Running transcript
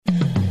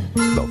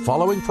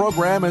following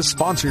program is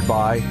sponsored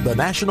by the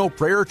National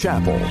Prayer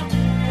Chapel.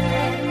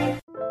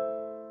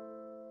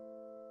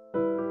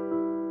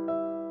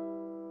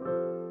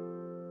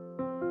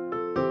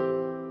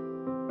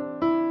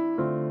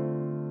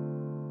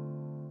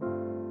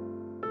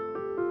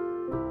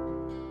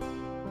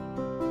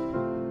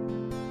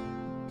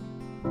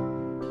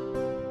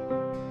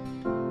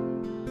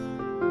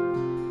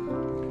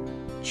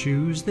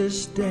 Choose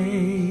this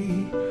day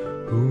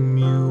whom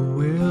you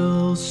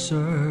will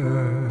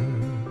serve,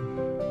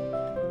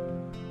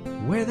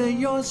 whether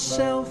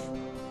yourself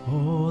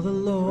or the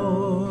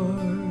Lord.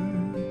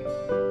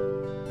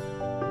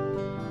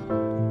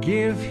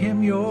 Give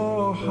him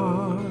your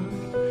heart,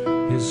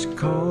 his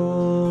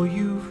call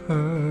you've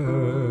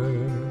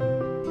heard.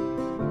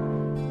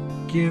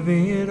 Give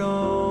it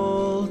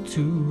all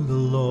to the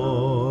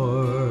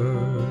Lord.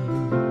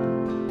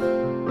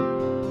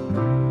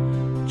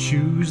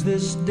 Choose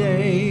this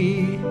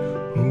day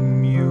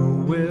whom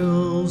you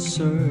will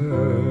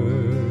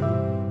serve,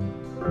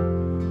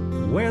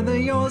 whether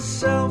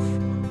yourself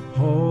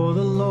or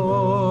the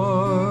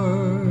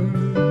Lord.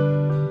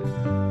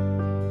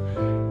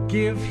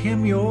 Give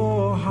him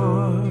your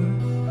heart,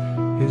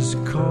 his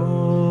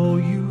call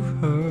you've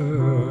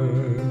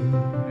heard.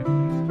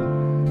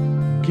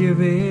 Give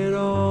it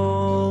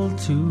all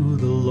to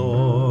the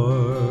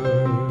Lord.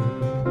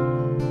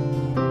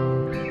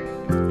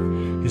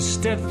 His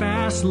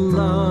steadfast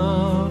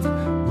love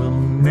will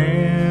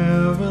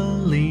never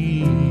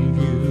leave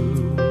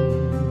you.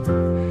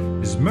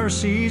 His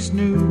mercy's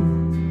new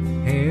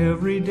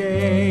every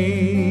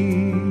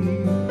day.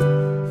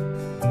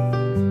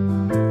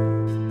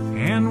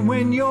 And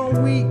when you're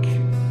weak,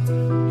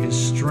 his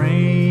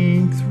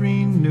strength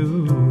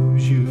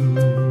renews you.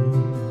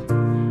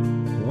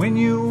 When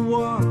you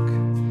walk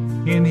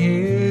in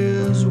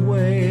his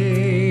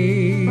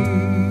way,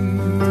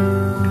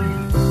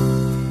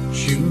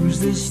 choose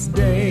this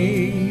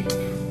day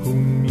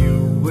whom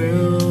you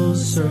will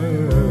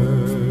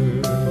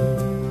serve,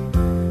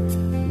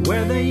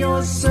 whether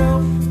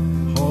yourself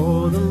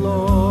or the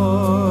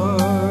Lord.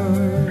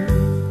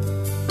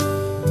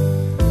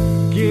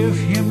 Give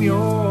him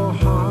your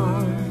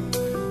heart,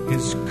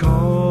 his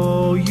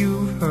call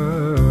you've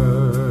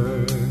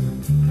heard.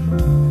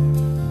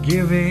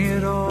 Give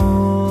it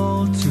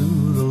all to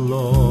the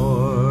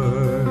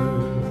Lord.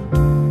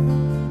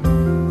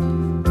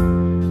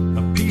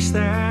 A peace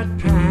that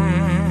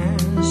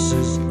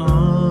passes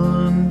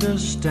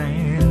understanding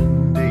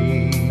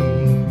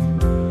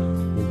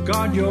will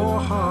guard your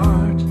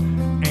heart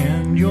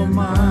and your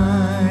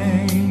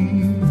mind.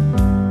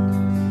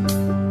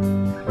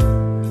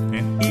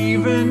 And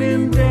even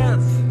in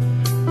death,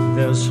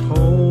 there's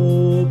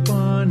hope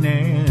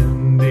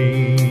unending.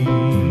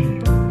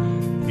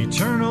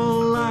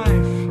 Eternal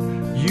life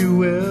you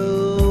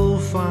will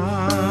find.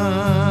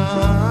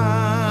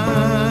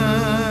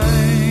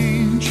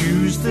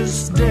 Choose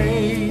this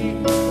day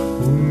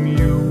whom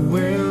you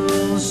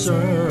will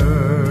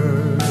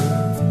serve,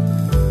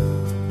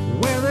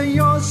 whether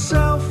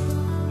yourself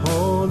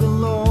or the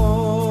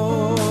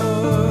Lord.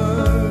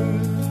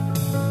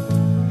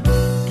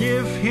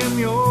 Give him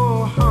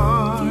your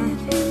heart,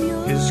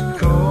 his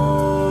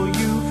call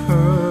you've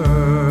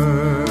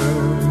heard.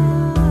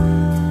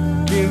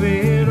 Give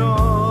it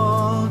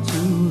all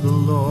to the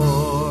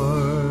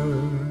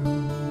Lord.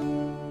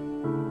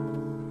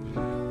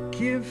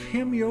 Give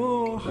him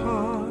your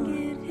heart,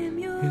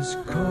 his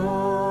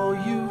call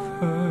you've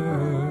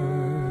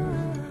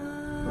heard.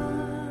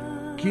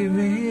 Give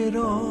it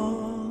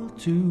all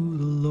to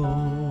the Lord.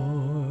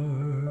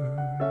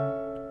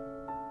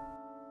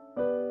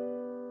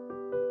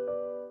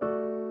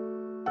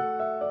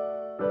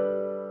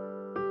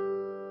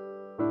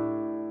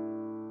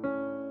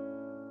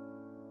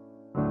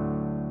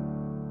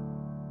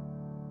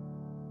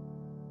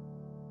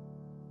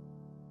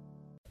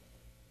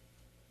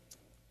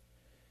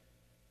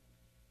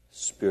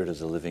 Spirit of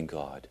the living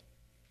God,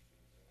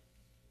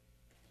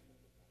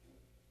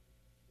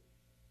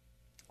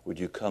 would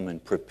you come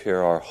and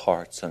prepare our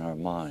hearts and our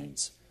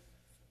minds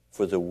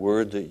for the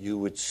word that you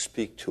would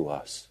speak to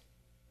us?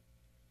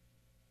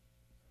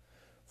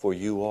 For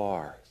you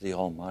are the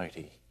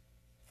Almighty.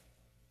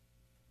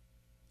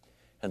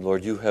 And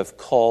Lord, you have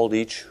called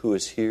each who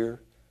is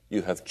here.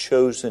 You have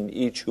chosen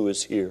each who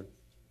is here.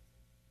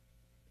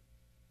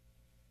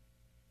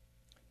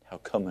 Now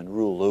come and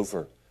rule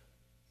over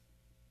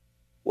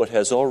what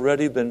has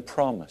already been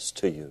promised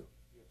to you.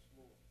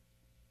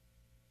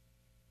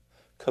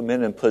 Come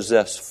in and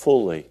possess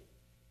fully,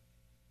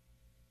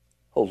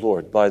 O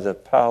Lord, by the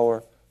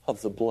power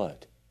of the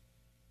blood,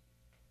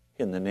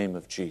 in the name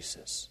of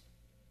Jesus.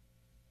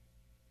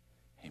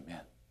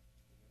 Amen.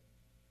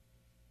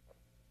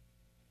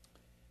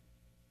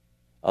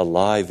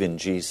 Alive in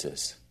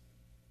Jesus.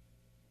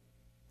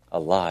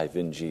 Alive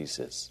in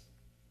Jesus.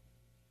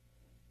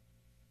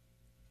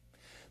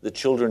 The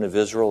children of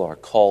Israel are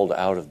called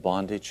out of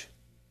bondage.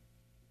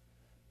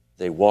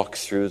 They walk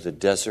through the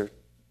desert.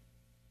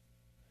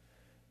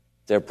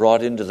 They're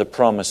brought into the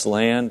promised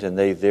land, and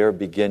they there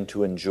begin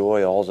to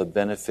enjoy all the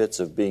benefits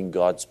of being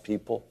God's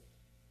people.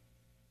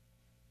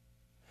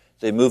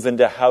 They move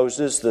into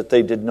houses that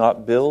they did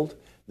not build.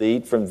 They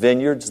eat from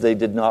vineyards they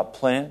did not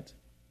plant.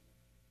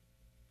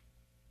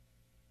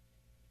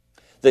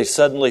 They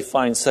suddenly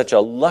find such a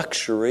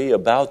luxury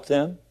about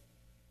them.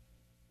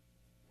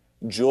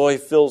 Joy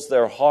fills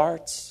their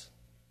hearts.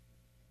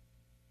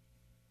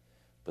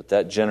 But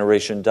that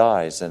generation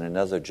dies and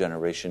another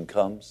generation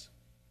comes.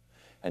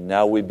 And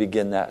now we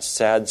begin that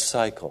sad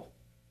cycle.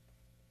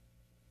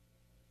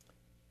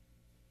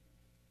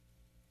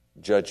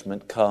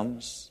 Judgment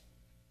comes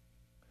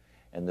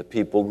and the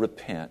people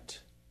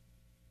repent.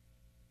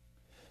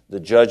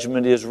 The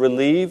judgment is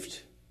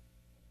relieved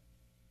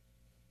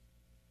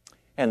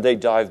and they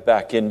dive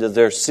back into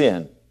their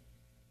sin.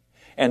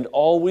 And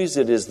always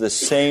it is the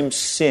same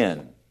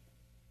sin.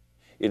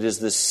 It is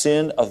the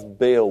sin of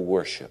Baal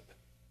worship.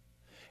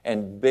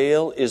 And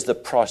Baal is the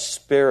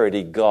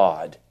prosperity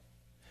god.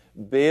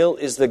 Baal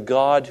is the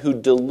god who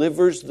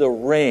delivers the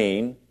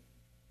rain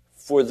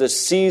for the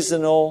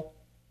seasonal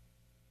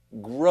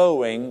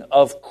growing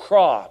of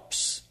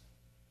crops.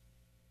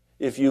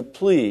 If you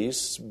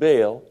please,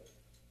 Baal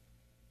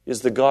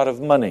is the god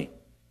of money.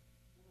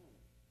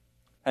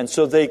 And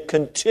so they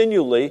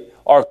continually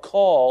are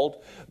called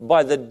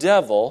by the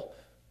devil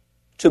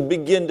to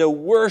begin to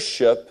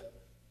worship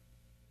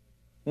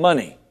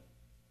money.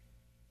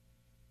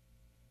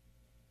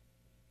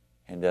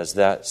 And as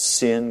that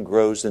sin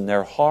grows in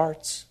their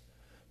hearts,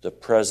 the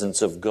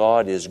presence of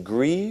God is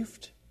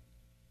grieved.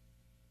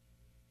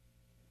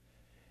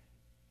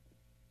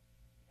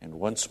 And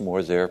once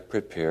more they're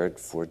prepared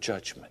for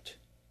judgment.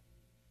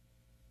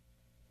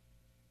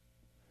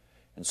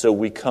 And so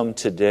we come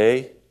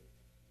today.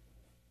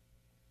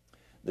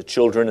 The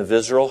children of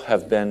Israel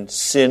have been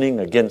sinning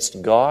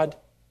against God.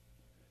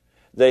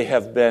 They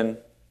have been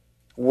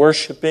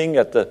worshiping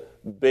at the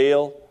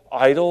Baal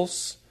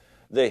idols.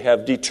 They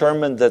have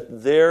determined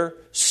that their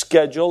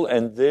schedule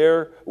and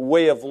their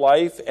way of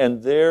life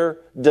and their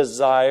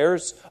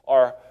desires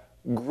are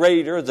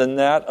greater than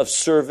that of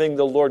serving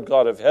the Lord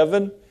God of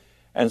heaven.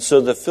 And so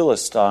the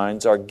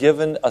Philistines are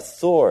given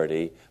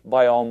authority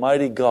by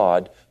Almighty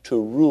God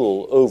to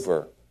rule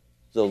over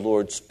the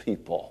Lord's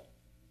people.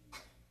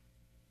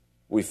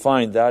 We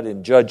find that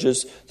in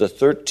Judges, the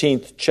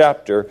 13th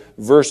chapter,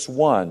 verse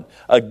 1.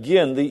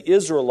 Again, the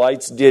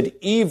Israelites did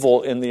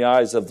evil in the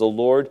eyes of the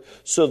Lord,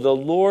 so the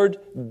Lord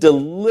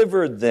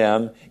delivered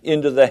them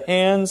into the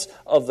hands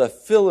of the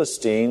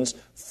Philistines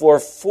for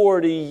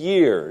 40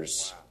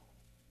 years.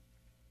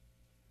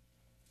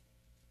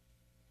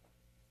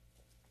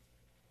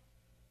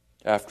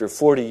 After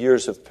 40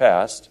 years have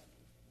passed,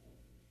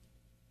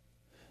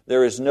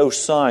 there is no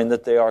sign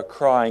that they are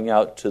crying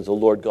out to the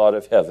Lord God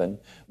of heaven,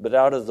 but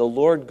out of the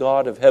Lord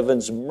God of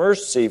heaven's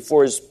mercy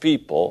for His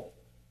people,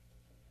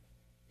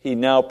 He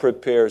now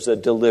prepares a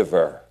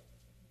deliverer.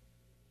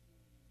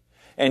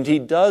 And He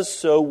does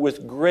so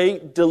with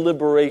great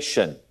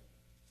deliberation.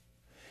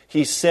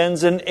 He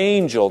sends an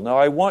angel. Now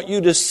I want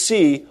you to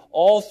see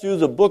all through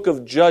the book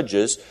of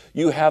Judges,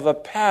 you have a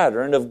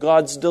pattern of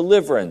God's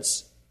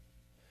deliverance.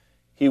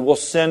 He will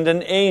send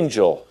an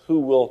angel who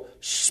will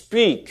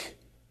speak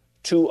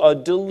to a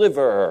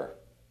deliverer.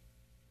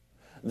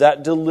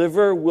 That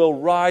deliverer will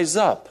rise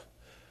up.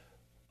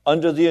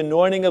 Under the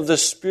anointing of the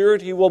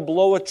Spirit, he will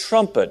blow a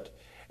trumpet.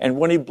 And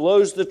when he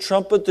blows the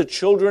trumpet, the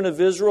children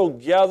of Israel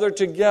gather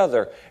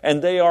together.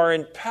 And they are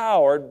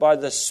empowered by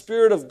the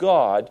Spirit of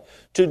God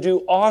to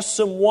do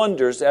awesome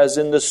wonders, as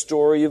in the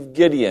story of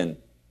Gideon.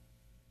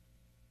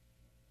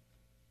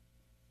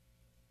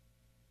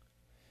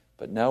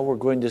 But now we're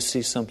going to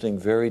see something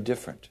very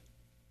different.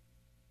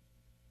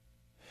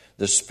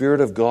 The Spirit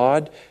of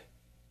God,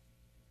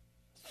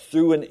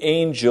 through an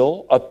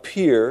angel,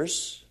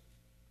 appears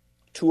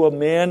to a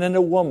man and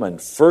a woman,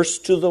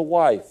 first to the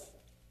wife.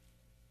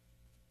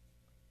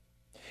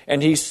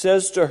 And he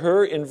says to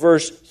her in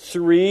verse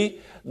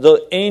 3,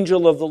 the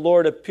angel of the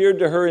Lord appeared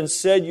to her and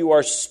said, "You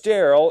are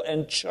sterile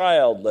and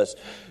childless.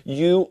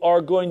 You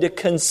are going to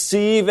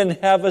conceive and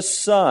have a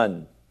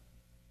son."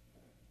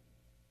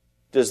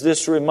 Does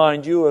this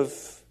remind you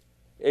of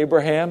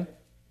Abraham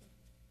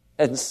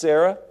and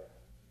Sarah?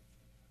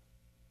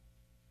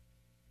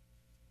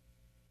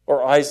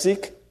 Or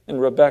Isaac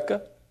and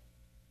Rebekah?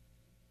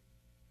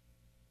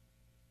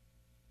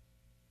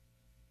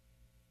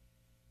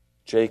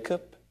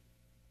 Jacob?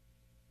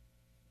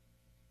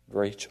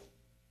 Rachel?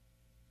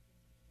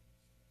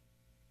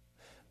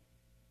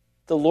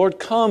 The Lord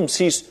comes.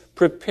 He's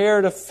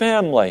prepared a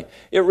family.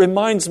 It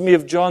reminds me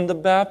of John the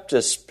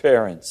Baptist's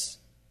parents.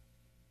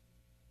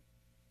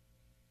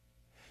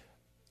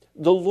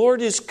 The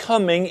Lord is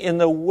coming in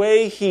the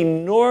way He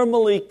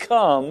normally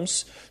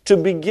comes to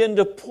begin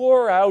to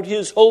pour out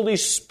His Holy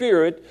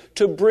Spirit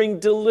to bring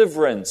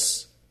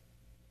deliverance.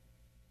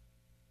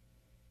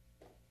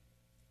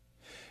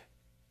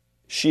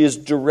 She is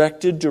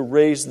directed to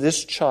raise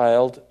this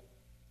child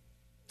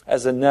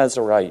as a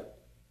Nazirite,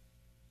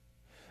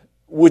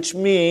 which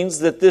means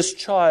that this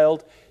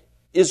child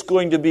is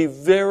going to be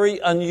very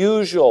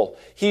unusual.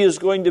 He is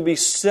going to be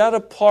set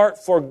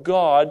apart for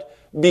God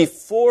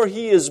before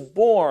he is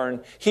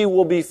born. He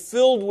will be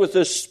filled with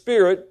the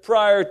Spirit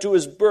prior to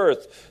his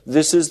birth.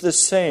 This is the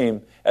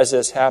same as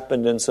has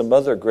happened in some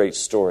other great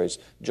stories.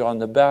 John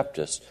the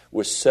Baptist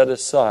was set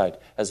aside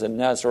as a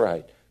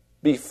Nazirite.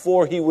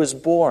 Before he was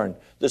born,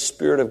 the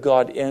Spirit of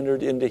God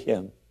entered into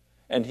him,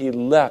 and he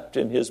leapt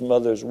in his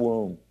mother's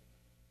womb.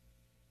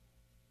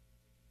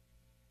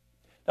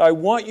 Now, I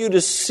want you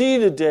to see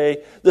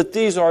today that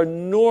these are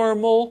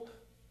normal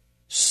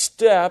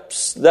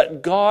steps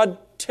that God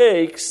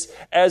takes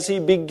as he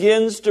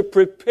begins to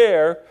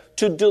prepare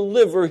to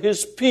deliver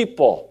his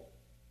people.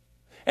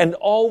 And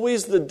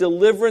always the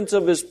deliverance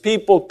of his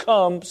people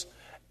comes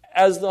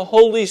as the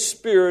Holy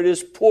Spirit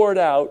is poured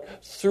out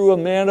through a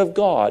man of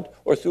God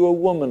or through a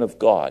woman of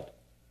God.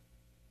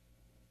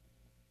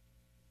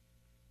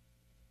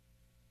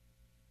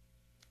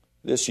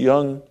 This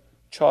young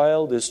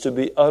child is to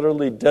be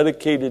utterly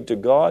dedicated to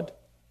God,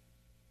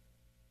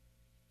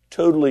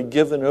 totally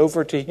given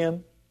over to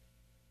him.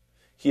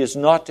 He is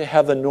not to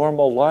have a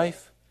normal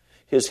life.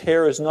 His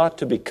hair is not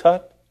to be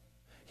cut.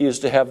 He is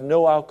to have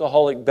no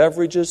alcoholic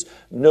beverages,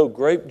 no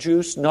grape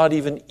juice, not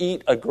even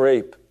eat a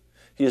grape.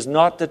 He is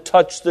not to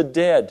touch the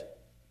dead.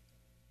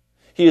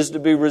 He is to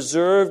be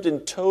reserved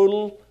in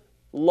total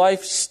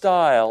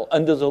lifestyle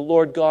under the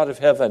Lord God of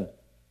heaven.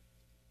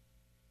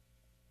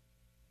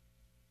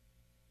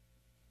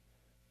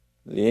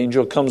 The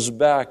angel comes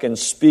back and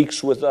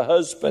speaks with the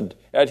husband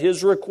at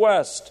his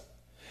request,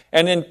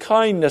 and in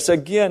kindness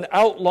again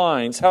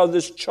outlines how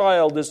this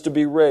child is to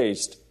be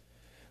raised.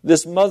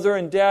 This mother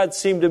and dad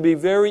seem to be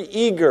very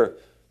eager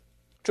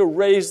to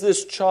raise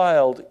this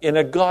child in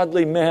a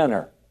godly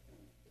manner.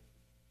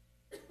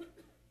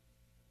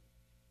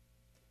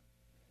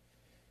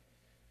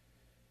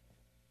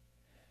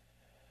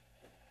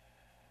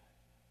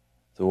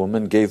 The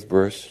woman gave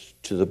birth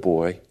to the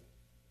boy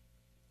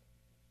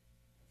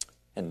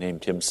and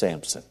named him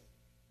Samson.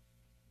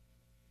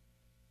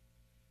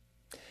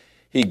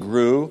 He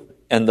grew,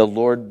 and the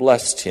Lord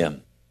blessed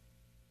him.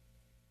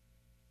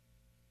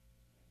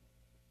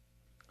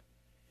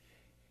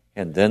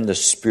 And then the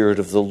Spirit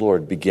of the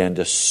Lord began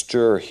to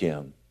stir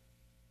him.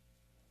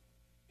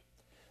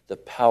 The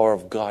power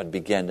of God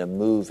began to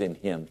move in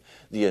him.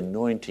 The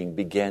anointing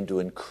began to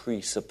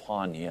increase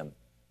upon him.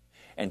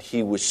 And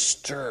he was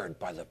stirred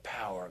by the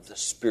power of the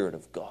Spirit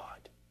of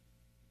God.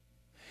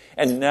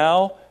 And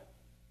now,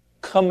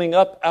 coming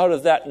up out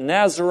of that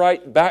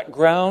Nazirite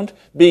background,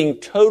 being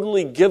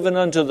totally given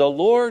unto the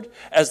Lord,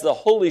 as the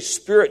Holy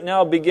Spirit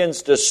now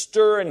begins to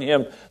stir in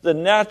him, the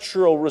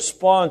natural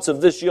response of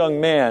this young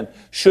man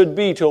should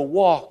be to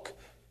walk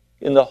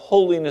in the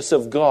holiness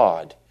of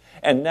God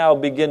and now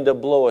begin to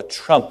blow a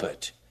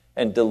trumpet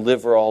and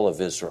deliver all of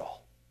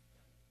Israel.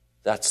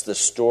 That's the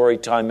story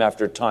time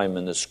after time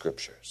in the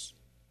Scriptures.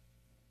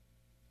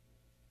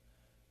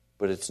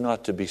 But it's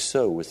not to be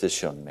so with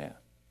this young man.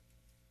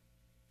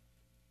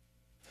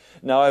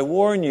 Now, I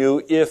warn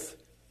you, if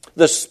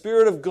the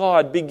Spirit of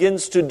God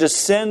begins to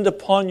descend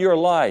upon your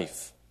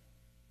life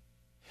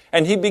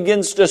and He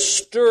begins to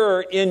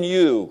stir in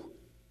you,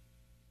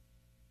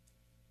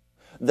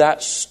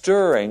 that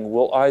stirring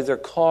will either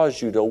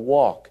cause you to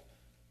walk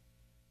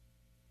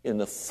in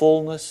the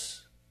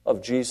fullness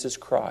of Jesus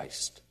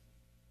Christ,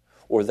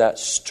 or that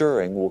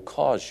stirring will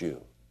cause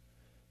you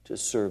to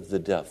serve the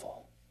devil.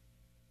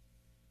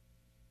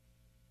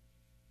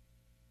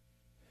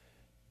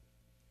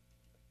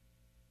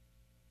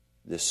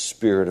 The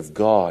Spirit of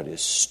God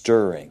is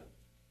stirring.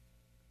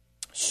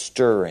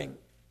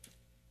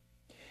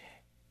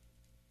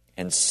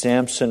 And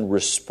Samson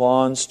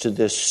responds to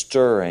this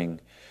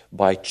stirring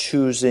by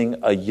choosing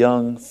a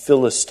young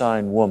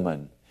Philistine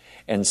woman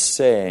and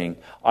saying,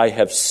 I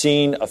have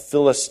seen a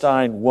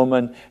Philistine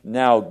woman,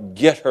 now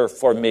get her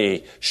for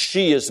me.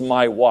 She is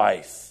my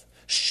wife.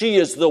 She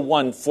is the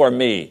one for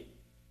me.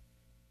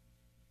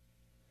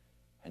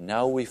 And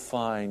now we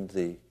find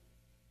the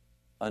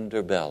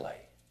underbelly.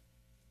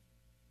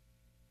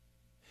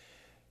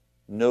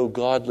 No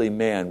godly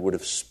man would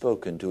have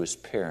spoken to his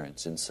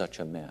parents in such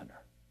a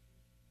manner.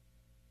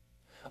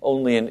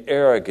 Only an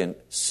arrogant,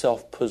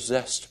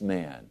 self-possessed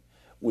man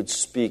would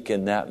speak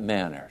in that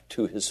manner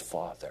to his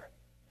father.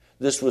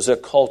 This was a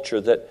culture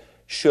that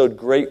showed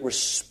great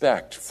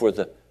respect for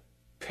the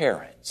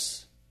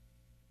parents.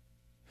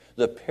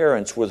 The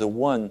parents were the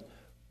one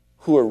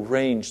who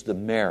arranged the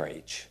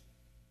marriage.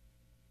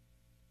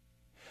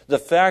 The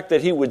fact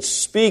that he would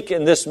speak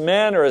in this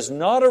manner is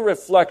not a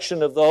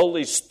reflection of the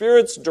Holy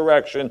Spirit's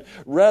direction.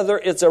 Rather,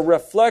 it's a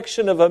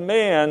reflection of a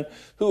man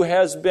who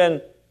has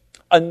been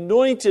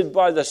anointed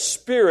by the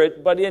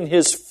Spirit, but in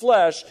his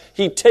flesh,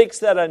 he takes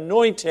that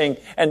anointing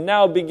and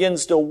now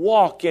begins to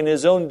walk in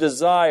his own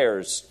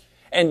desires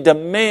and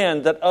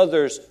demand that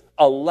others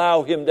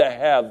allow him to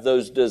have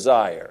those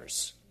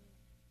desires.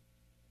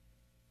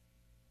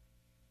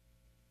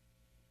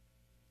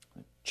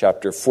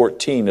 chapter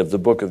 14 of the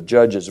book of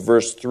Judges,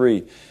 verse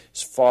 3.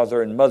 His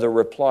father and mother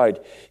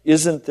replied,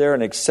 "Isn't there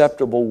an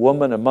acceptable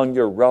woman among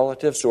your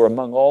relatives or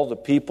among all the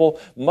people?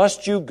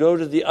 Must you go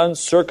to the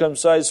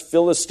uncircumcised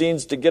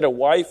Philistines to get a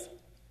wife?"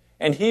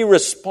 And he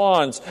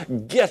responds,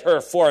 "Get her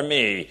for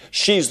me.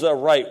 She's the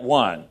right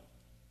one."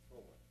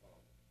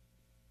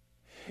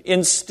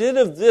 Instead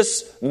of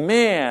this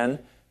man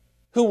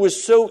who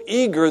was so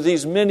eager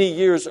these many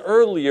years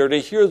earlier to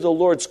hear the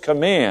Lord's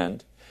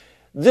command,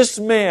 this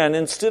man,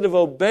 instead of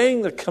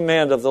obeying the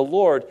command of the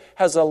Lord,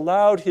 has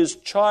allowed his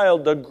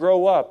child to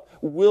grow up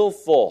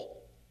willful.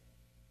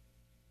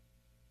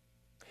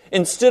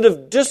 Instead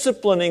of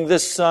disciplining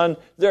this son,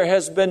 there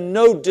has been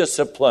no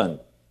discipline.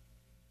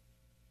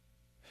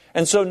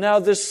 And so now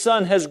this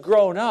son has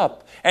grown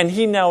up, and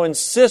he now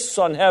insists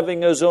on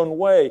having his own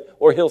way,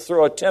 or he'll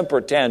throw a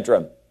temper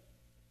tantrum.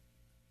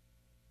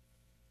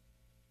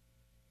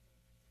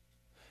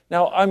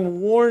 Now, I'm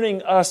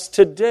warning us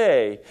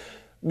today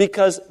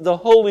because the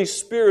Holy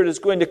Spirit is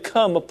going to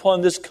come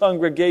upon this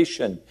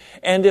congregation.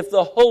 And if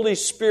the Holy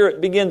Spirit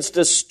begins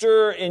to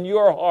stir in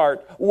your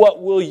heart,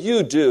 what will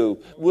you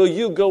do? Will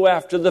you go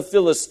after the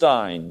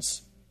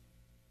Philistines?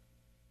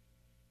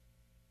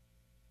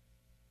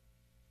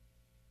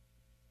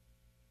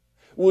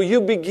 Will you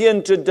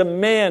begin to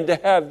demand to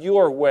have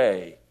your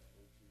way?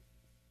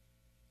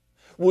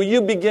 Will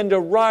you begin to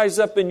rise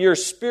up in your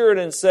spirit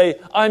and say,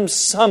 "I'm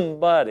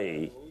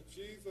somebody.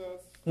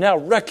 Now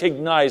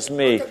recognize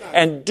me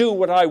and do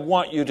what I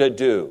want you to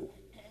do"?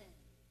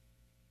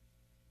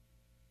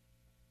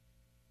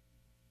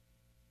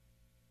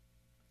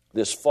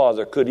 This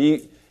father could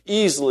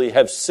easily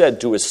have said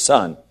to his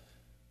son,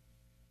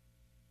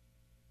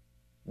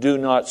 "Do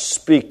not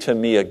speak to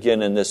me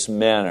again in this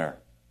manner,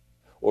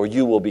 or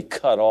you will be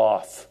cut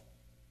off."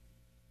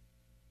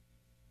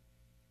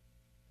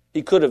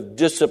 He could have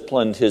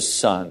disciplined his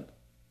son,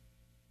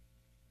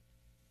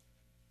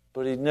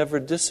 but he'd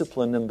never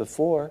disciplined him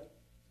before.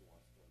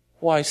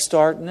 Why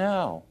start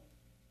now?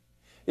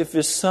 If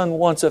his son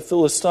wants a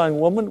Philistine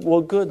woman, well,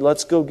 good,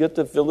 let's go get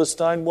the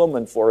Philistine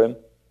woman for him.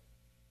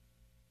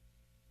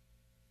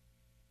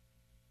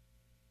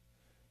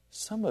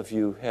 Some of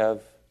you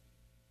have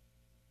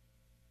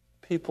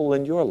people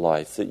in your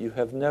life that you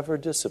have never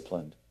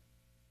disciplined.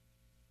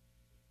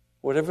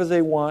 Whatever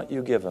they want,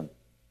 you give them.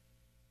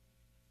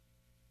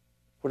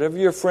 Whatever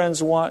your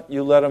friends want,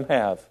 you let them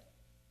have.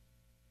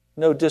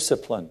 No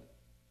discipline.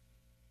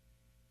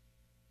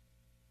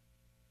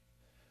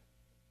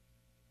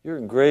 You're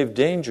in grave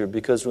danger,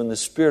 because when the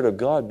Spirit of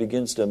God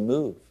begins to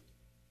move,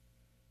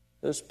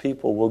 those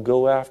people will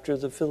go after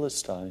the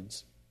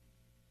Philistines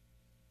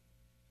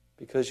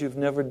because you've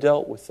never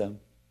dealt with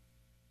them.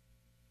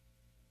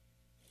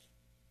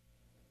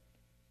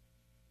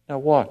 Now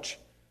watch.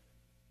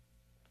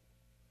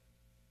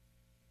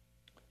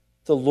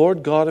 The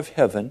Lord God of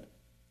heaven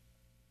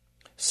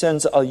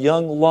sends a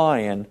young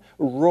lion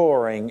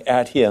roaring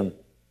at him.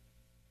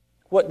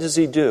 What does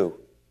he do?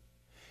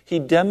 He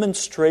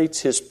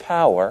demonstrates his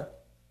power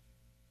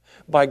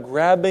by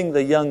grabbing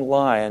the young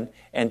lion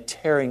and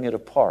tearing it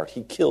apart.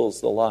 He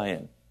kills the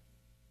lion.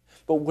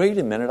 But wait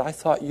a minute, I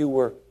thought you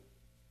were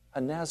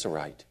a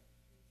Nazirite.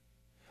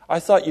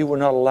 I thought you were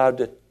not allowed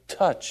to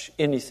touch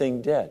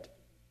anything dead.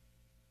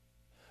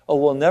 Oh,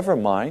 well, never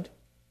mind.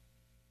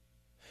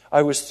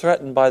 I was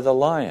threatened by the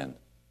lion.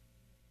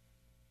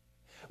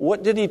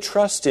 What did he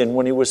trust in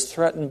when he was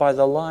threatened by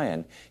the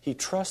lion? He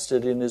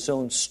trusted in his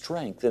own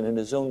strength and in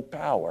his own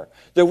power.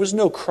 There was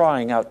no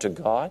crying out to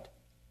God.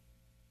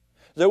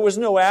 There was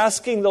no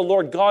asking the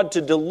Lord God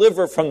to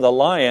deliver from the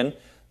lion.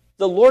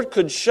 The Lord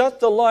could shut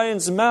the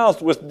lion's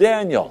mouth with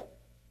Daniel.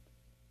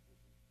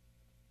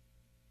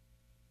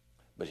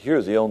 But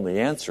here the only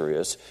answer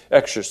is,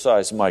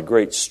 exercise my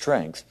great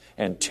strength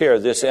and tear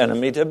this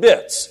enemy to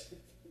bits.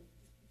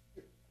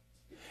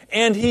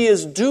 And he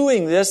is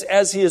doing this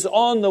as he is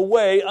on the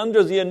way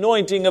under the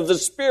anointing of the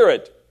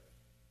Spirit.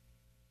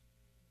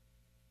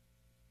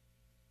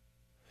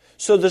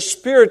 So the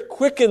Spirit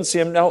quickens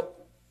him. Now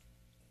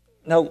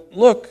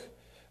look,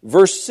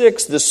 verse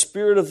 6, the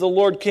Spirit of the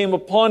Lord came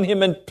upon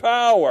him in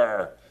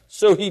power.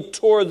 So he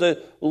tore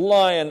the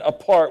lion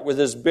apart with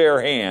his bare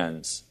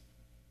hands.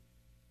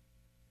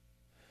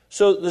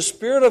 So the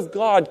Spirit of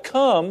God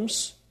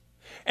comes,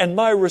 and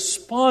my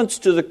response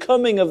to the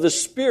coming of the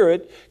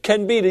Spirit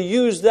can be to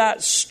use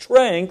that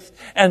strength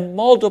and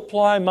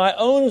multiply my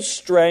own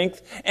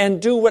strength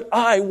and do what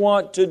I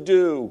want to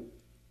do.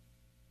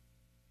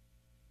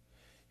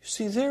 You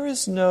see, there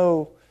is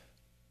no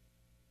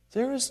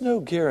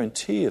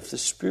guarantee if the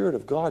Spirit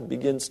of God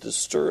begins to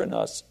stir in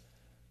us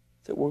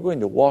that we're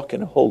going to walk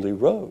in a holy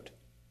road.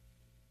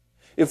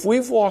 If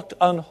we've walked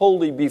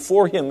unholy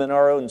before Him in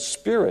our own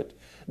spirit,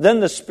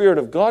 then the Spirit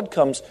of God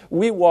comes,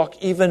 we walk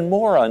even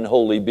more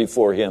unholy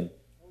before Him.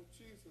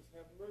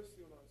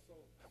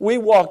 We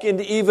walk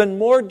into even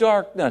more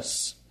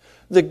darkness.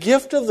 The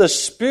gift of the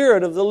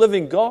Spirit of the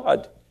living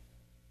God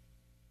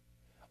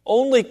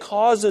only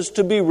causes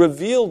to be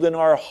revealed in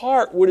our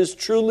heart what is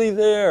truly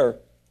there.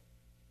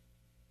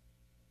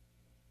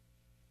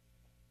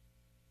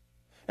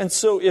 And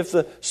so if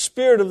the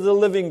Spirit of the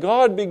living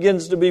God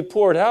begins to be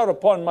poured out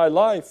upon my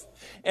life,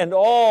 and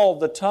all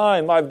the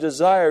time I've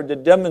desired to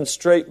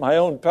demonstrate my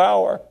own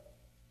power,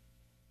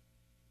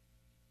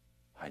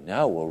 I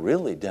now will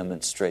really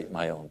demonstrate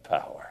my own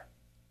power.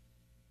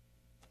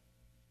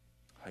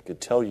 I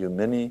could tell you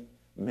many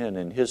men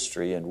in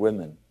history and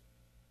women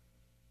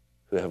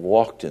who have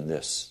walked in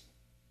this.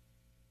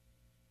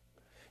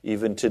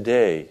 Even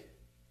today,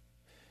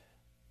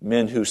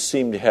 men who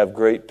seem to have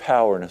great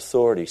power and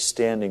authority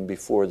standing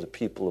before the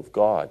people of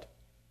God.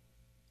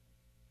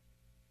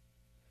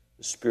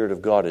 The Spirit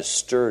of God is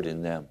stirred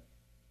in them.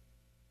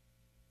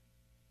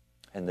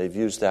 And they've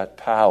used that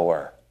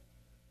power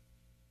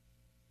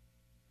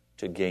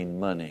to gain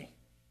money.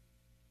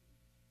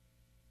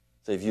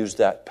 They've used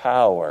that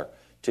power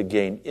to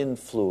gain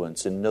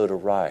influence and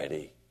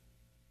notoriety.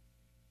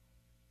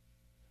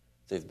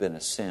 They've been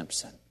a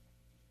Samson.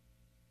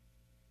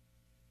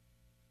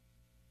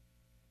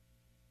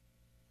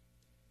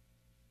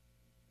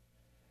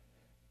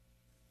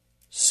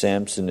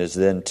 Samson is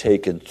then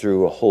taken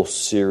through a whole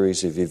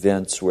series of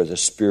events where the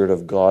Spirit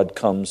of God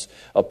comes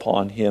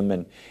upon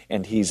him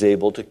and he's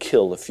able to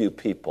kill a few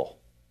people.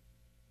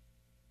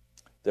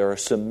 There are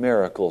some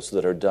miracles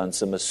that are done,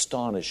 some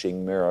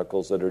astonishing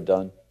miracles that are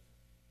done.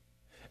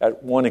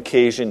 At one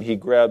occasion, he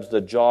grabs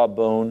the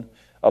jawbone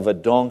of a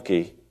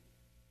donkey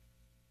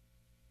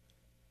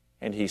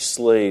and he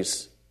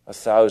slays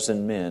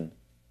 1,000 men.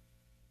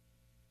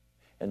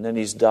 And then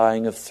he's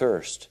dying of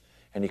thirst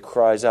and he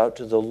cries out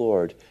to the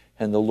Lord.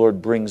 And the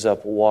Lord brings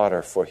up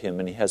water for him,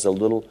 and he has a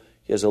little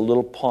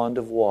pond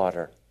of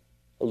water,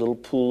 a little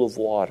pool of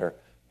water,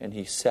 and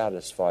he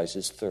satisfies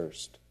his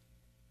thirst.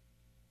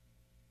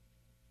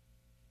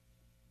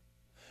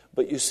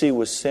 But you see,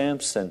 with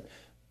Samson,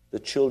 the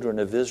children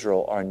of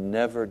Israel are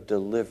never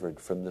delivered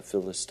from the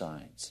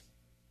Philistines.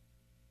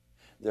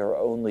 There are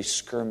only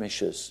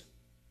skirmishes.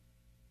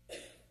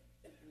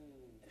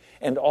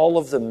 And all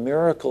of the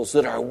miracles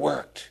that are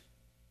worked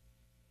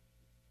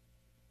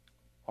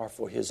are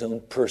for his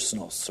own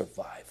personal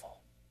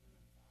survival.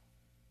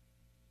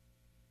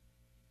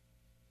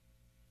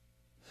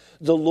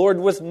 The Lord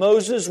with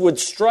Moses would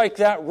strike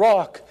that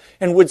rock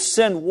and would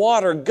send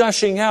water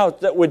gushing out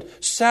that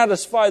would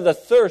satisfy the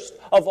thirst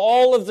of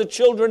all of the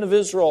children of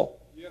Israel.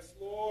 Yes,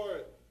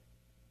 Lord.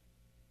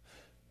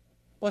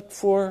 But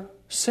for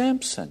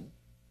Samson,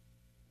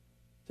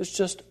 there's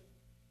just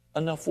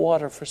enough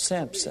water for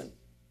Samson,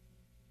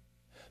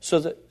 so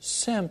that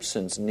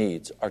Samson's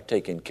needs are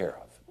taken care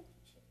of.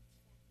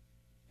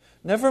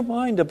 Never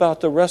mind about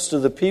the rest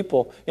of the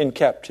people in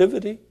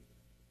captivity.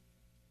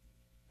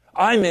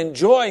 I'm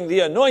enjoying the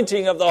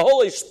anointing of the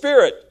Holy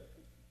Spirit.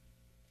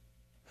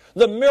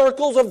 The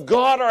miracles of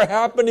God are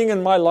happening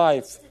in my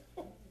life.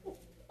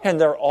 And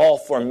they're all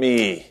for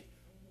me.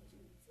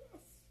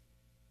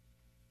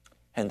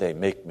 And they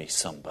make me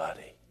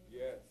somebody.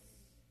 Yes.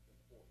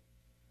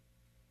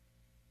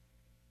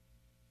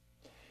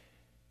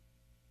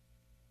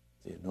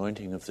 The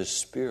anointing of the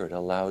Spirit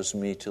allows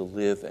me to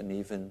live an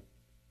even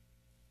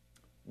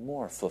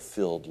more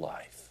fulfilled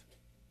life.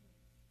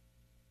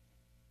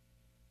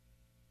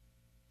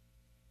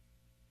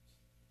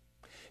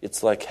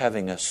 It's like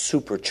having a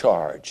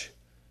supercharge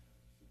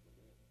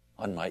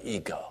on my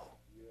ego.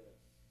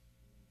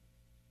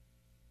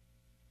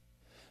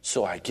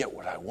 So I get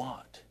what I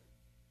want.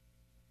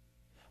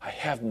 I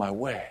have my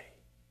way.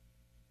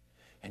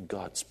 And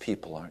God's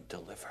people aren't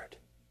delivered.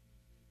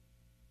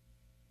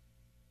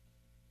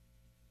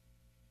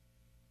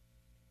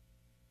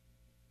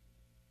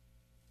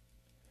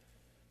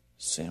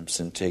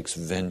 Samson takes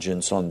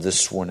vengeance on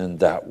this one and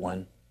that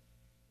one.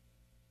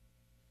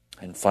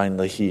 And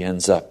finally he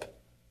ends up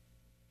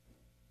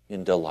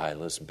in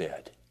Delilah's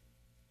bed.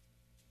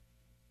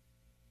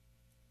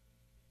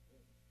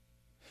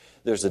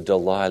 There's a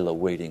Delilah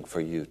waiting for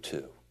you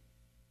too.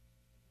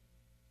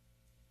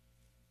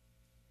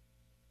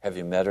 Have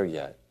you met her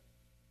yet?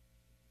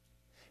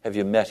 Have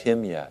you met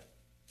him yet?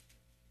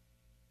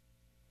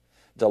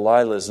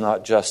 Delilah is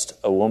not just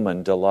a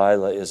woman.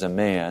 Delilah is a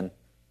man.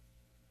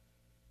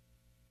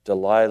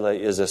 Delilah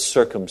is a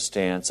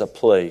circumstance, a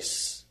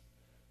place.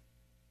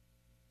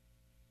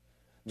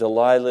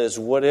 Delilah is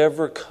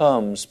whatever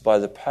comes by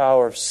the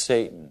power of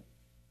Satan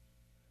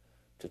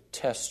to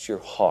test your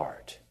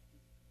heart,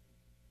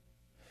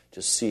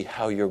 to see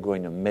how you're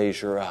going to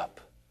measure up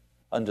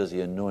under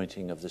the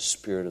anointing of the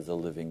Spirit of the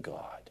living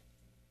God.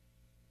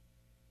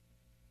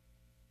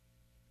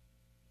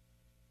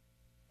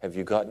 Have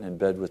you gotten in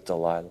bed with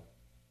Delilah?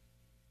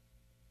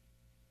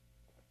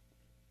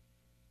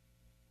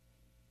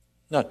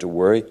 Not to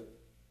worry.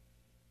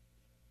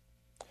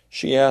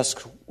 She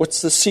asks,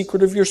 "What's the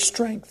secret of your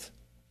strength?"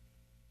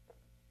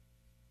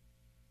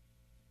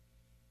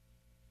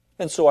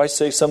 And so I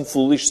say some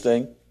foolish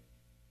thing.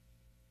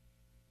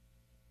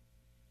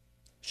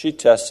 She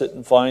tests it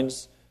and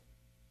finds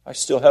I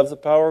still have the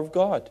power of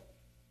God.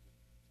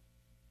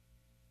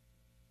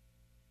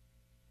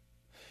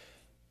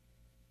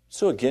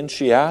 So again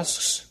she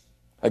asks.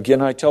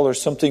 Again I tell her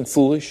something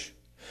foolish.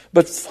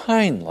 But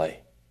finally,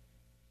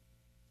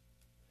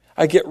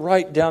 I get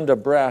right down to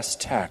brass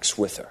tacks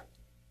with her.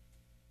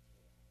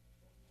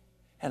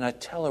 And I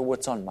tell her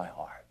what's on my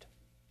heart.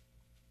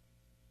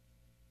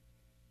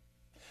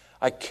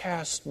 I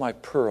cast my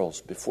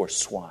pearls before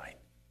swine.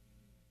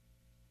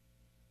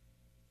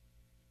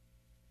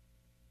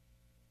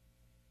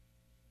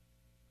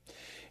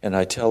 And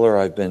I tell her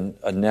I've been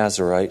a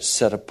Nazirite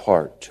set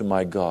apart to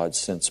my God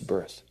since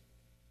birth.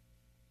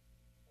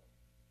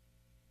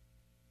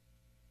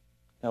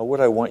 Now, what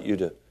I want you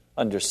to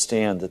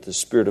understand that the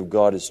Spirit of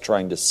God is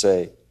trying to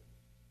say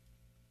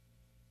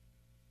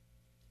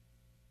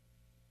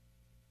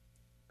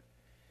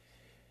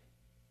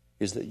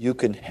is that you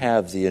can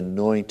have the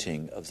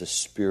anointing of the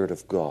Spirit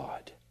of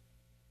God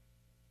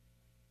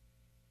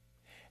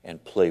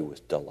and play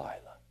with Delilah.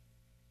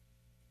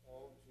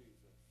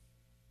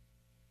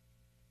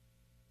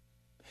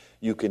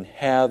 You can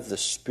have the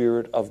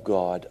Spirit of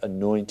God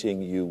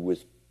anointing you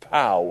with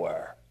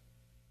power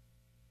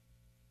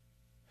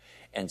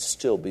and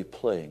still be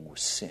playing with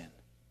sin.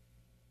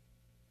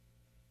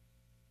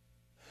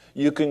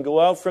 You can go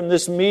out from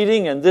this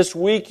meeting and this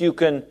week you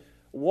can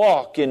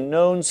walk in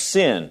known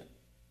sin.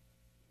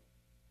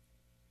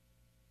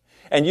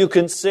 And you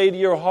can say to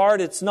your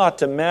heart, it's not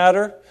to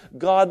matter.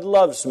 God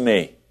loves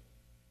me.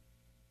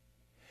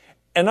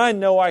 And I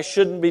know I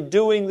shouldn't be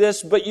doing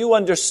this, but you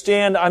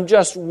understand I'm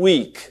just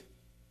weak.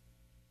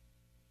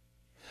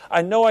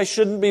 I know I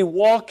shouldn't be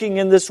walking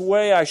in this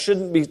way. I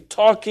shouldn't be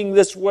talking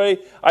this way.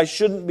 I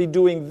shouldn't be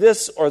doing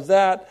this or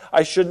that.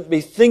 I shouldn't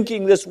be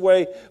thinking this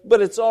way.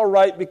 But it's all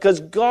right because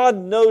God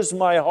knows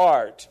my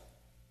heart.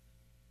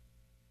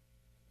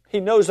 He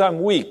knows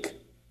I'm weak.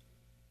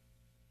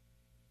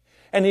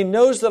 And He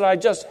knows that I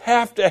just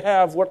have to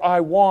have what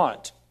I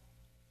want.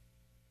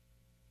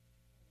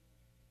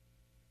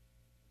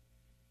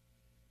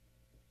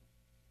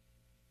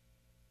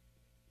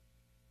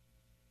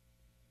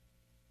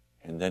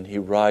 And then He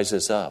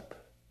rises up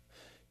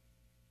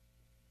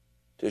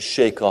to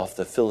shake off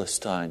the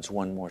Philistines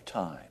one more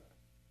time.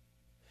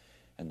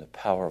 And the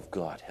power of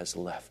God has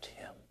left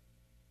him.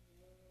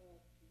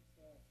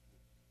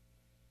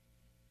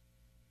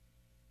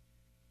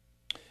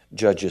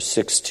 Judges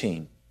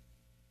 16,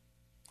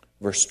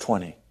 verse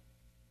 20.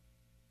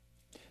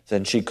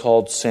 Then she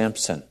called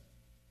Samson.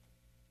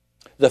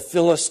 The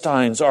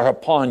Philistines are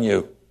upon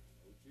you.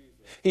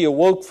 He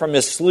awoke from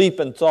his sleep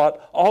and thought,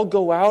 I'll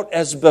go out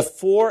as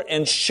before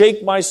and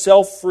shake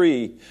myself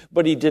free.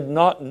 But he did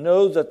not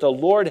know that the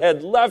Lord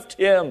had left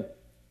him.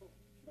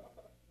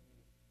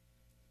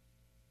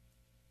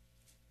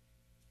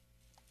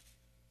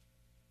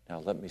 Now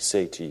let me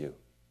say to you,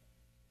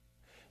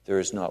 there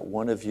is not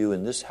one of you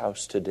in this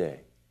house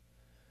today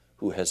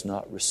who has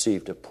not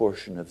received a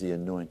portion of the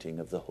anointing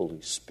of the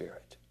Holy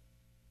Spirit.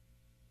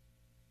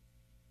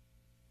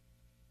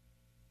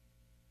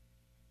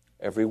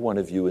 Every one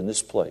of you in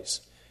this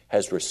place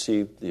has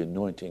received the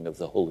anointing of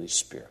the Holy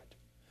Spirit.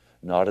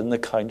 Not in the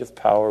kind of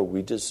power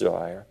we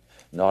desire,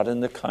 not in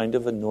the kind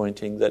of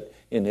anointing that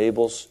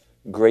enables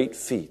great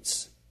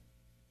feats.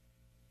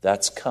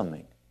 That's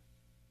coming.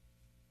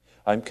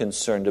 I'm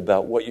concerned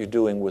about what you're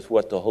doing with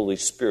what the Holy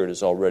Spirit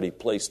has already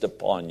placed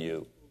upon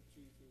you.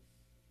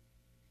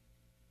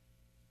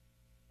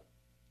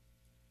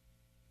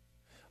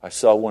 I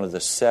saw one of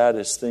the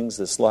saddest things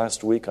this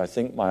last week I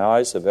think my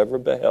eyes have ever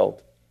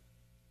beheld.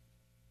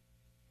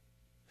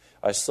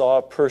 I saw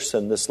a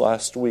person this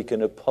last week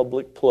in a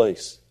public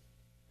place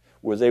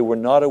where they were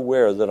not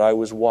aware that I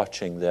was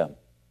watching them.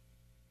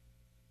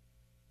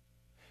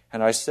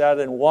 And I sat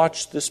and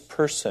watched this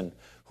person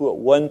who at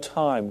one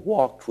time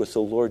walked with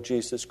the Lord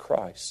Jesus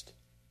Christ.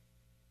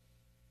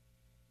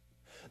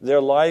 Their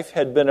life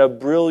had been a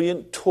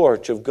brilliant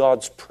torch of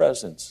God's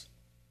presence.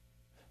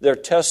 Their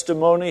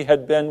testimony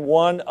had been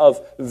one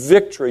of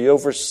victory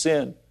over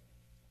sin.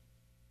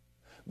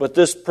 But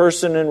this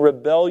person in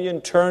rebellion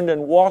turned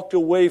and walked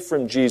away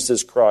from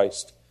Jesus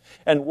Christ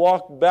and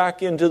walked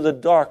back into the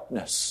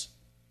darkness.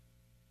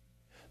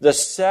 The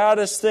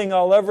saddest thing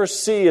I'll ever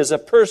see is a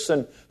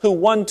person who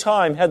one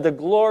time had the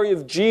glory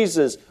of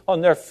Jesus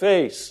on their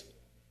face.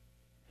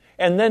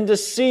 And then to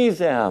see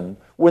them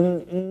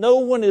when no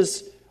one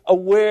is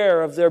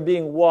aware of their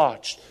being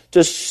watched,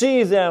 to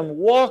see them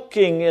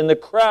walking in the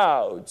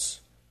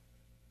crowds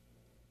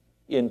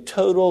in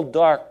total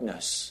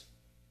darkness,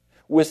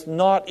 with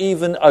not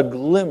even a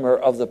glimmer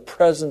of the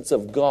presence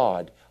of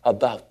God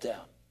about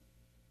them.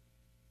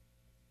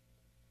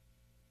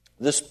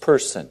 This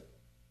person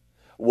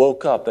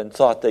woke up and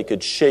thought they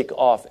could shake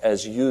off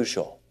as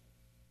usual,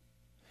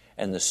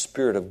 and the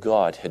Spirit of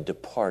God had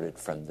departed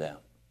from them.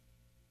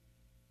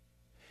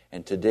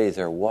 And today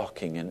they're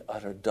walking in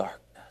utter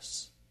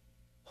darkness,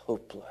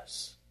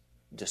 hopeless,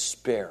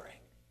 despairing.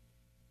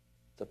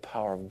 The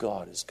power of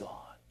God is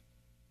gone.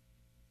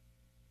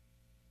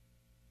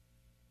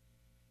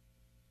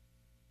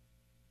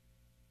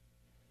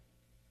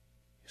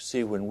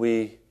 See, when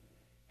we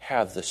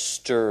have the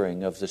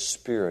stirring of the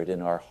Spirit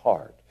in our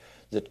heart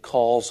that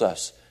calls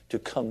us to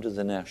come to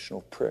the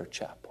National Prayer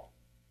Chapel,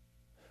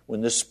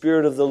 when the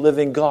Spirit of the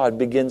living God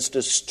begins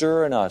to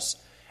stir in us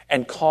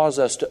and cause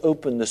us to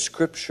open the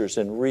Scriptures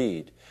and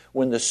read.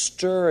 When the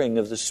stirring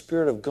of the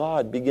Spirit of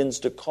God begins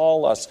to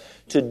call us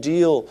to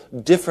deal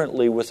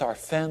differently with our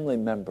family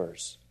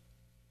members.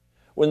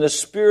 When the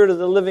Spirit of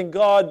the living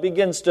God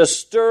begins to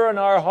stir in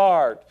our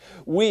heart,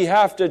 we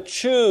have to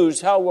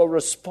choose how we'll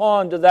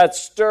respond to that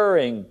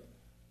stirring.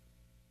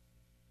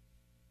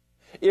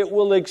 It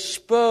will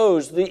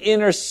expose the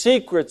inner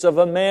secrets of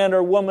a man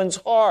or woman's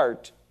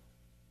heart.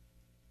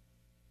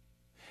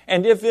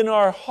 And if in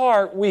our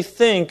heart we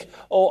think,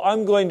 oh,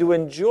 I'm going to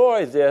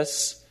enjoy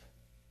this,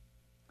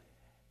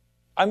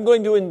 I'm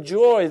going to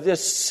enjoy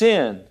this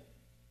sin,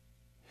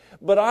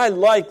 but I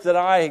like that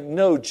I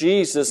know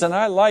Jesus, and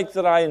I like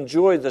that I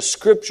enjoy the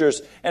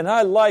Scriptures, and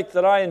I like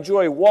that I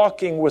enjoy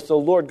walking with the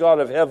Lord God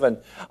of heaven.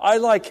 I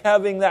like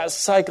having that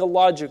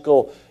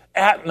psychological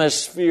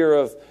atmosphere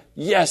of,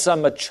 yes,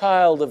 I'm a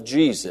child of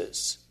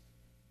Jesus.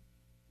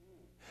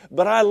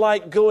 But I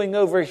like going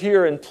over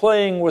here and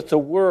playing with the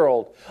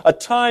world. A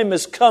time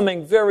is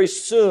coming very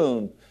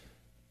soon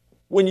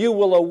when you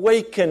will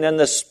awaken and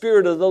the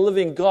Spirit of the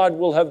living God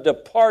will have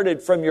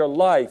departed from your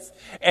life,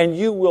 and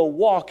you will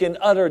walk in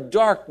utter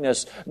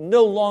darkness,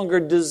 no longer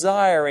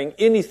desiring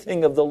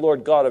anything of the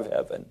Lord God of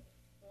heaven.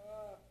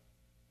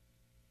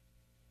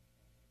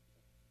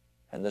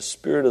 And the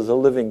Spirit of the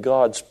living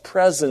God's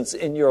presence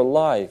in your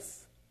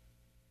life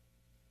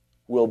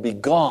will be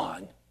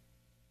gone.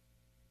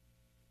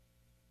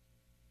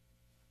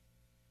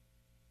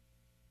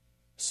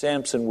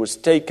 Samson was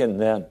taken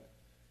then.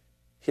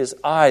 His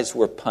eyes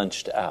were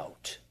punched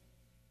out.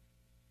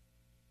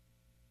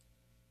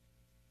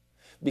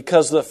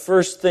 Because the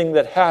first thing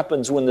that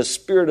happens when the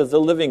Spirit of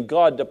the living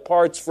God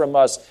departs from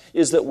us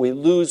is that we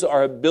lose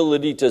our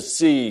ability to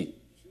see.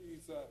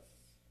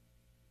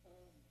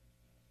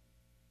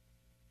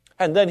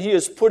 And then he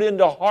is put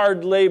into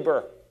hard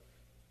labor,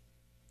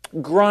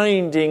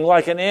 grinding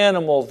like an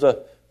animal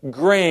the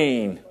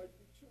grain.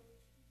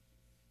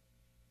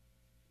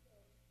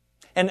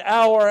 And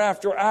hour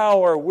after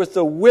hour, with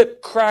the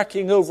whip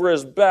cracking over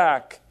his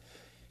back,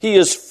 he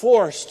is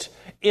forced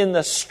in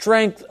the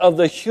strength of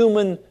the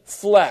human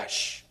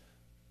flesh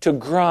to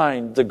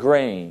grind the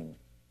grain.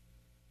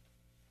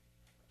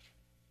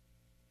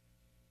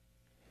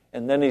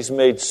 And then he's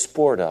made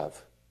sport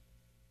of.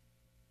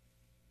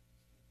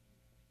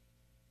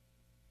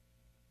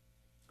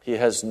 He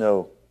has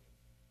no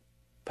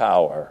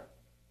power.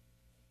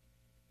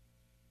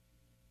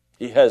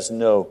 He has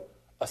no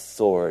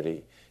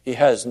authority. He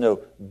has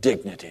no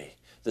dignity.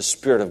 The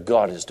Spirit of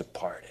God has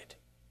departed.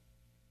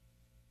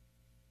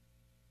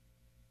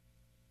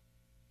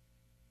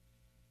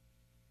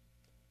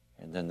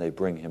 And then they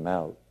bring him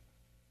out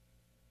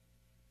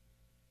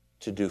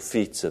to do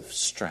feats of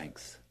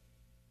strength.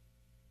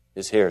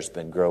 His hair's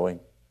been growing.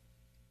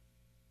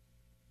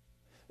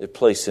 They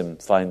place him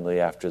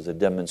finally, after the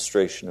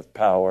demonstration of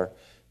power,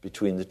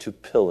 between the two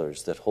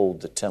pillars that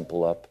hold the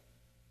temple up.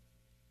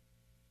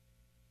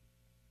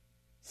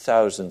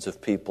 Thousands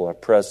of people are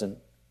present.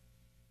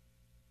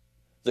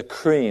 The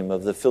cream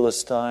of the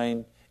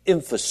Philistine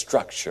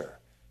infrastructure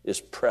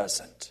is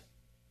present.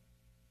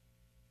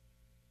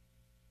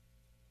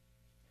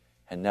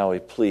 And now he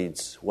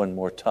pleads one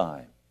more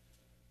time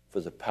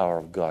for the power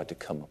of God to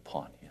come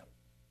upon him.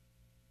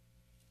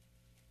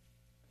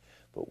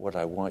 But what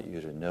I want you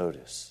to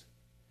notice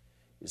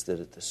is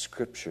that the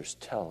Scriptures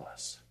tell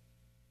us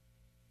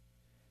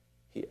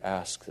he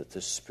asked that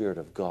the Spirit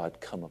of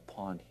God come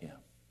upon him,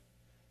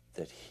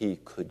 that he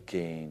could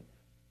gain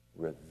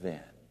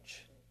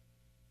revenge.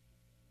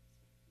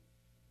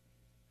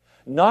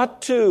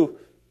 Not to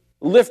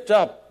lift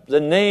up the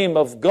name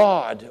of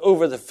God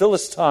over the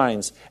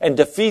Philistines and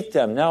defeat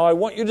them. Now I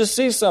want you to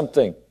see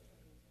something.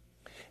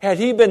 Had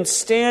he been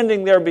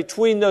standing there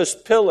between those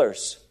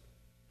pillars,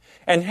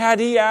 and had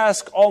he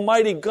asked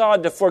Almighty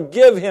God to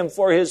forgive him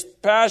for his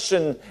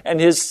passion and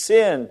his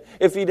sin,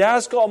 if he'd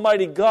asked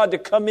Almighty God to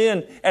come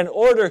in and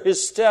order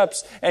his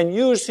steps and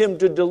use him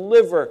to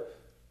deliver,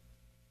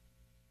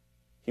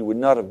 he would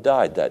not have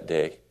died that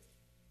day.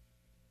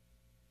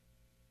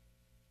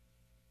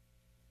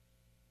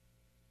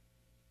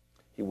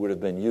 He would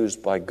have been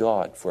used by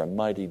God for a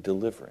mighty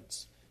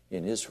deliverance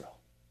in Israel.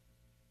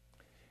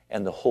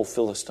 And the whole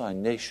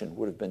Philistine nation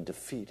would have been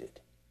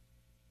defeated.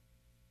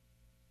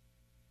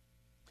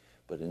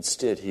 But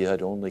instead, he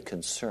had only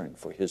concern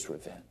for his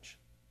revenge.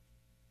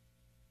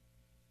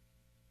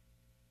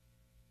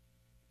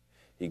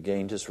 He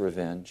gained his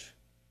revenge,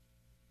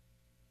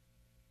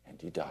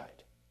 and he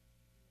died.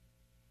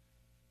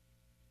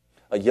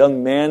 A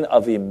young man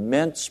of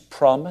immense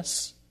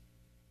promise,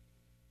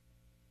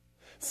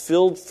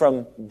 filled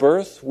from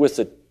birth with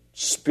the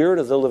Spirit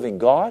of the living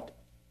God,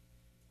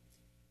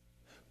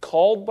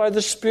 called by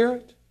the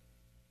Spirit,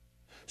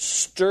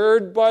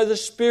 stirred by the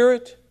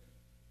Spirit,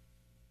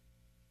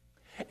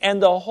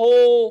 and the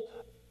whole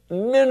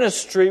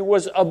ministry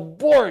was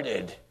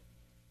aborted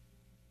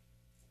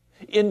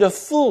into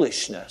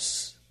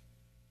foolishness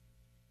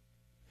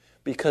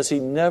because he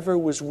never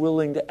was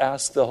willing to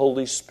ask the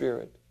Holy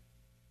Spirit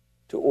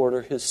to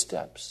order his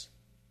steps.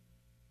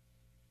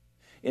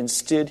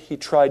 Instead, he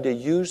tried to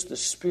use the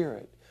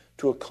Spirit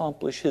to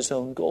accomplish his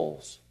own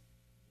goals.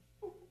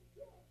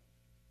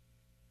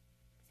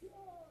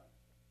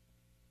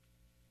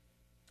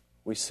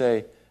 We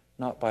say,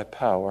 not by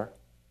power,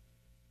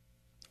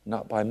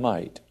 not by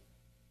might,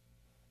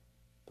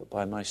 but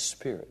by my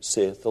Spirit,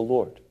 saith the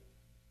Lord.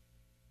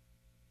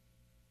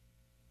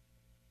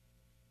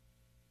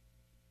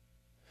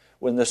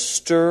 When the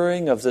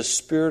stirring of the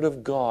Spirit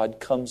of God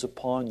comes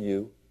upon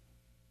you,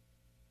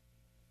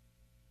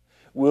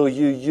 will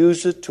you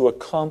use it to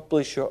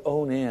accomplish your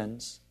own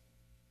ends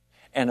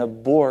and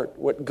abort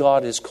what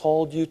God has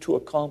called you to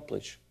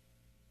accomplish?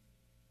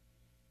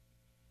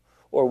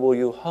 Or will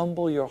you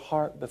humble your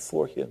heart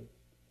before Him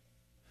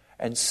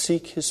and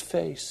seek His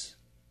face,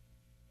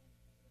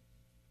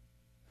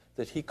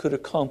 that He could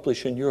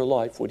accomplish in your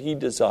life what He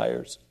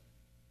desires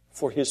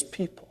for His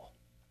people?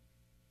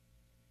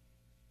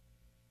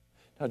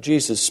 Now,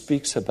 Jesus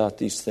speaks about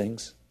these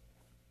things.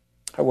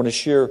 I want to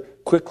share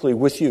quickly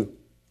with you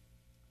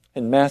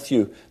in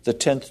Matthew, the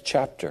 10th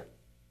chapter,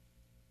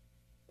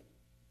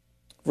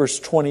 verse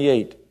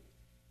 28.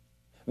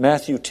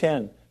 Matthew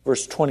 10,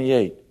 verse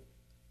 28.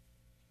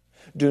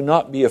 Do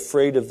not be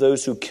afraid of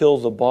those who kill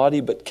the body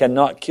but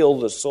cannot kill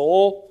the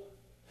soul.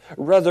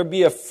 Rather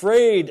be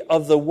afraid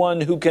of the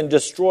one who can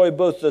destroy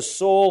both the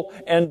soul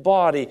and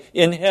body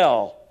in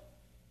hell.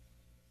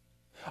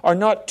 Are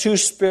not 2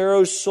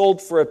 sparrows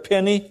sold for a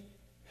penny?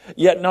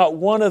 Yet not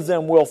one of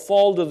them will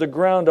fall to the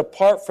ground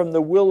apart from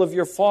the will of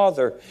your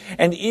Father.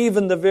 And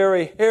even the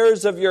very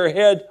hairs of your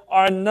head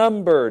are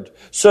numbered.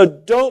 So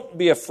don't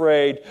be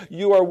afraid.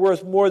 You are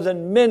worth more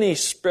than many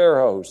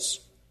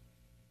sparrows.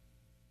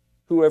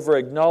 Whoever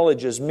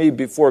acknowledges me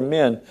before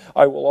men,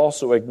 I will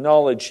also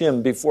acknowledge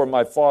him before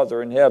my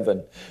Father in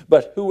heaven.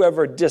 But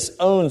whoever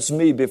disowns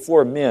me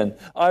before men,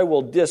 I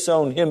will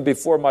disown him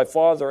before my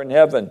Father in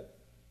heaven.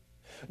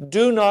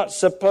 Do not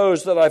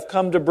suppose that I've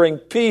come to bring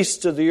peace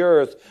to the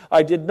earth.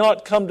 I did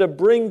not come to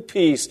bring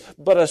peace,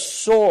 but a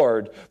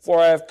sword. For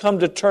I have come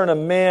to turn a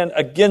man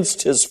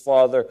against his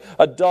father,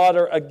 a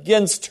daughter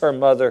against her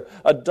mother,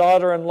 a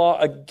daughter-in-law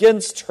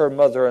against her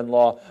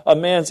mother-in-law. A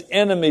man's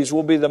enemies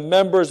will be the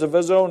members of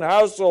his own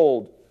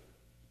household.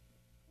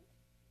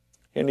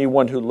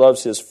 Anyone who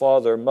loves his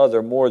father or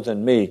mother more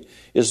than me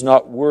is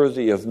not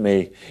worthy of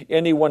me.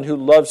 Anyone who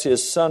loves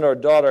his son or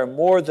daughter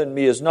more than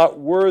me is not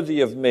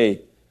worthy of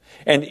me.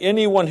 And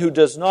anyone who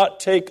does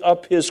not take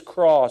up his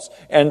cross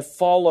and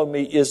follow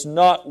me is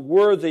not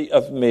worthy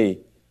of me.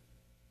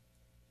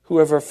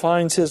 Whoever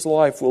finds his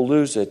life will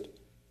lose it,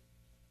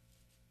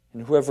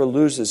 and whoever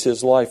loses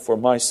his life for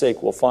my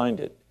sake will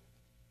find it.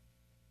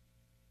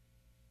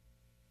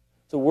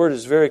 The word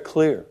is very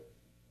clear.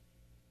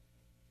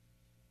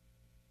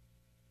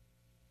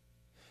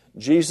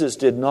 Jesus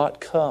did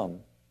not come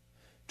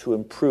to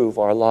improve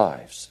our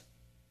lives.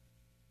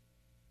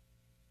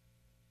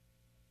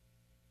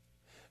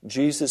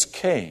 Jesus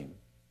came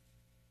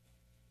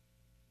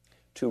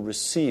to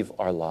receive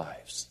our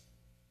lives.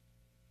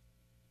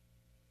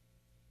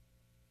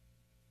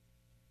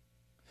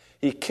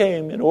 He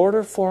came in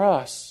order for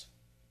us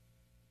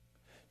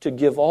to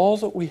give all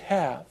that we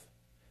have,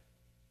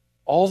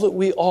 all that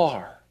we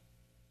are,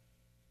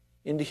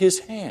 into His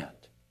hand.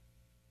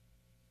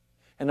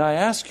 And I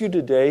ask you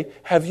today,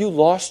 have you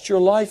lost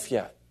your life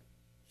yet?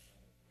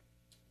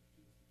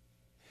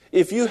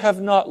 If you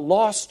have not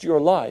lost your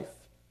life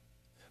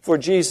for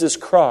Jesus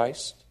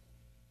Christ,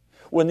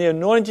 when the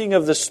anointing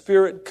of the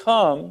Spirit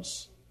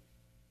comes,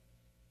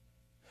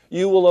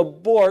 you will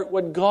abort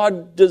what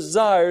God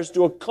desires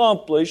to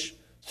accomplish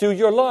through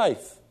your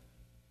life.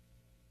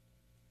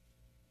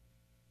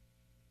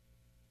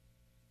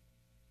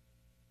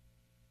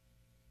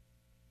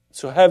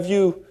 So have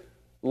you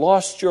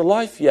lost your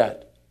life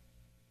yet?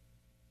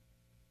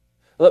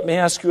 Let me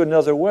ask you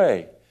another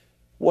way.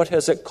 What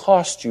has it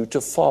cost you to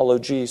follow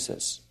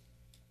Jesus?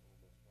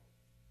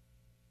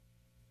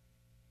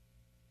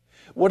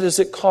 What does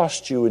it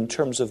cost you in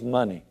terms of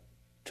money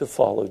to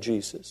follow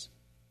Jesus?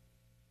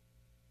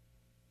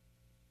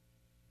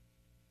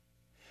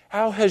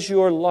 How has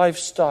your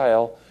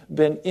lifestyle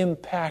been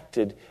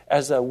impacted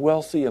as a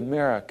wealthy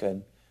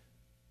American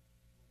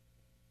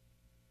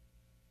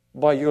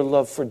by your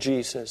love for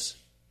Jesus?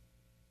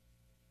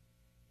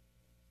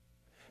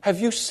 Have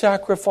you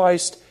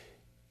sacrificed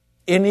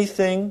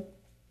anything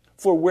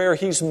for where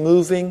He's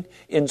moving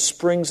in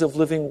springs of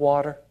living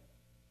water?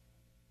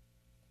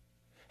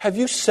 Have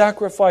you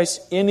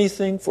sacrificed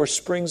anything for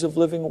springs of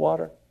living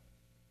water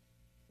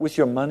with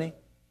your money?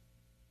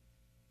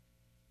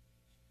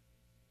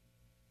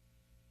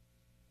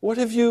 What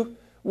have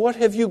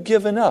you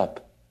given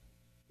up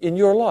in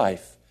your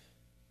life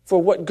for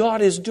what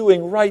God is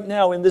doing right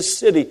now in this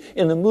city,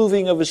 in the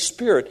moving of His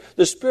Spirit?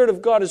 The Spirit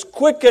of God is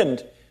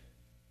quickened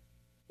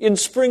in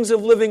springs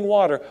of living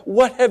water.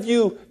 What have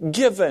you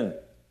given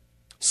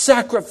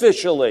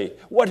sacrificially?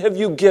 What have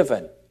you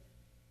given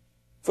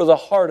for the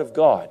heart of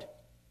God?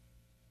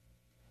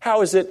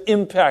 How has it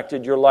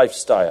impacted your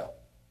lifestyle?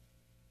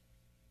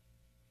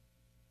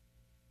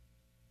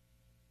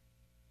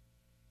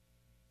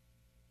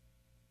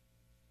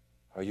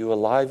 Are you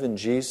alive in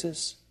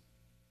Jesus?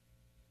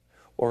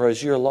 Or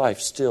is your life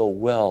still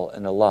well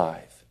and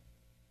alive?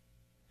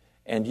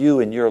 And you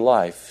in your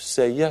life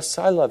say, yes,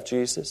 I love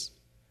Jesus.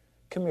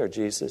 Come here,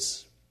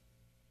 Jesus.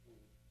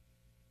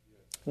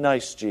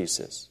 Nice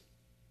Jesus.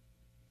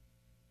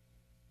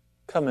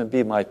 Come and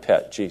be my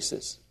pet,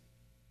 Jesus.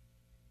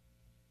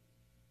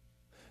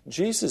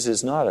 Jesus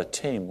is not a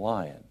tame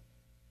lion.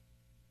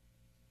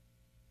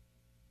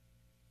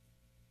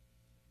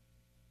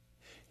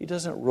 He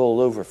doesn't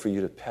roll over for you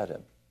to pet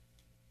him.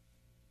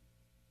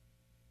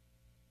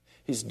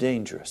 He's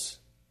dangerous.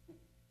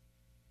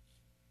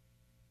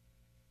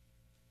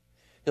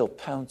 He'll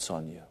pounce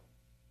on you.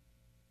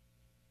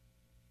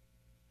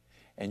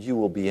 And you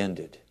will be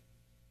ended.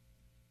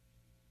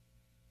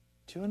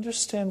 Do you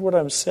understand what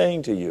I'm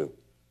saying to you?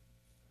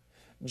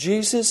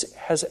 Jesus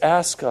has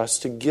asked us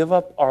to give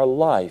up our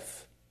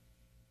life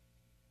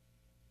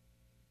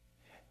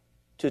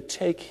to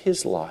take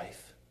His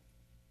life,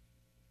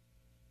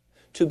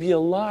 to be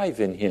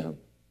alive in Him.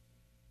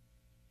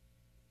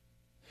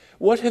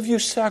 What have you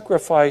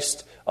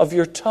sacrificed of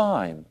your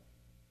time?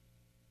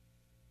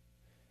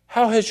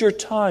 How has your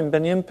time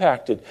been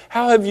impacted?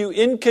 How have you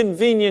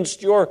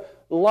inconvenienced your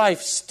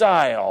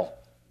lifestyle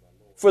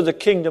for the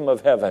kingdom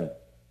of heaven?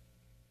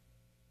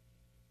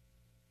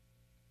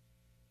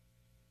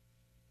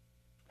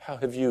 How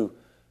have you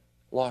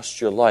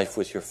lost your life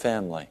with your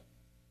family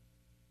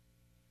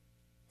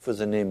for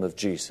the name of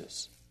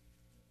Jesus?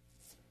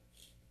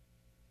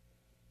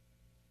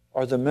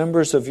 Are the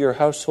members of your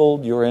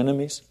household your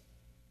enemies?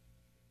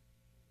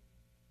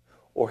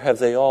 Or have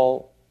they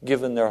all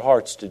given their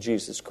hearts to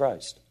Jesus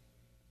Christ?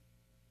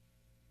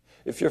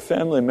 If your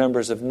family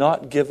members have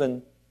not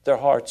given their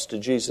hearts to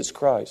Jesus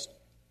Christ,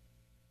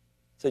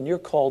 then you're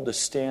called to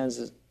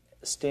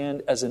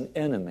stand as an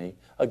enemy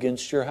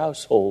against your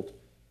household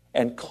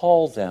and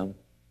call them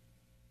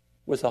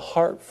with a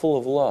heart full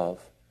of love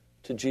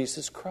to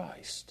Jesus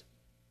Christ.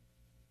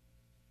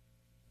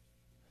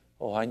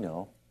 Oh, I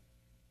know.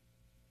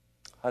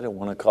 I don't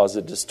want to cause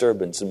a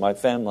disturbance in my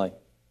family.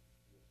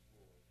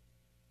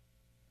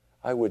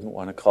 I wouldn't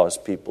want to cause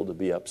people to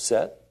be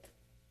upset.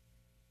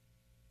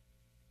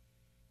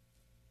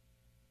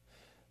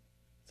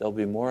 They'll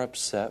be more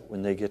upset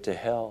when they get to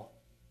hell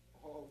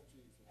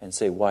and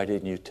say, why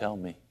didn't you tell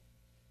me?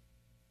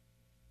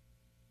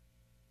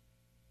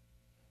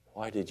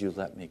 Why did you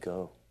let me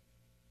go?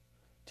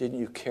 Didn't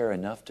you care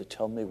enough to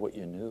tell me what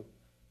you knew?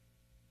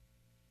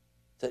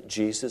 That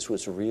Jesus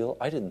was real?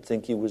 I didn't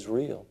think He was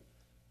real.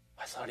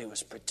 I thought He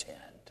was pretend.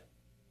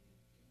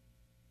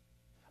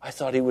 I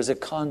thought He was a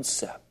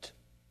concept.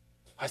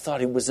 I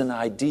thought He was an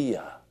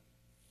idea.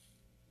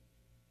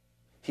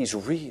 He's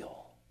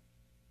real.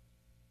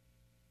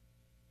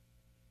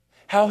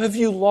 How have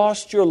you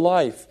lost your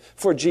life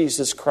for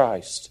Jesus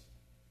Christ?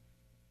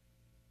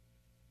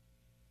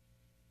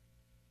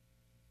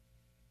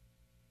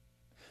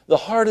 The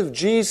heart of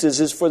Jesus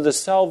is for the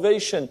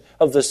salvation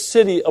of the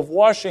city of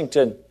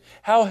Washington.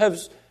 How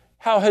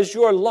has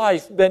your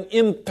life been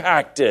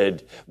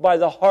impacted by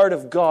the heart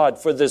of God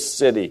for this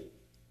city?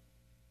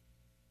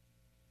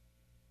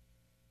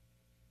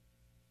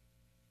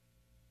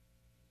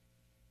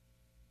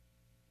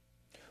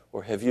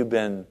 Or have you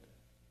been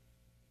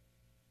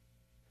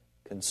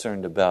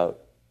concerned about,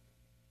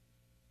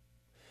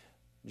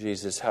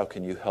 Jesus, how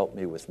can you help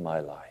me with my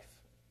life?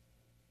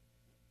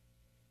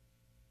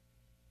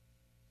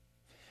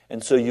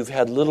 And so you've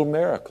had little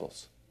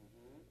miracles.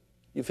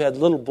 You've had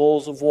little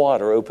bowls of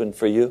water open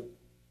for you.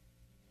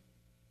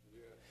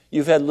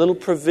 You've had little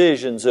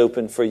provisions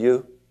open for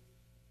you.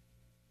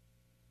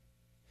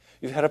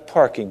 You've had a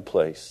parking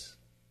place.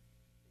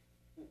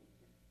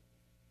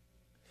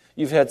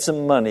 You've had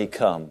some money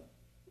come.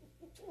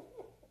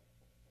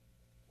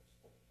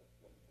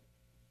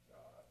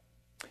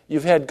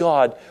 You've had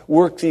God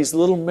work these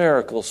little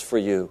miracles for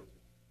you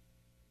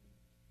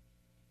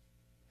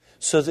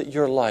so that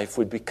your life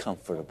would be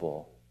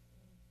comfortable.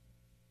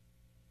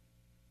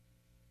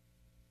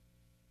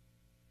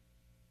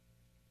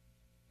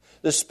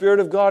 The Spirit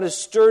of God is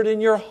stirred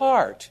in your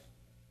heart.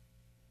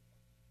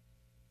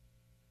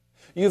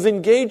 You've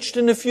engaged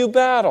in a few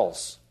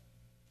battles.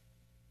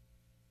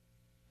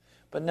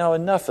 But now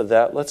enough of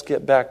that. Let's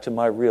get back to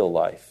my real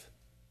life.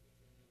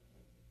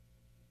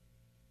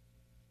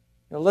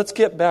 Let's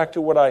get back to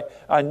what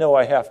I know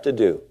I have to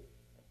do.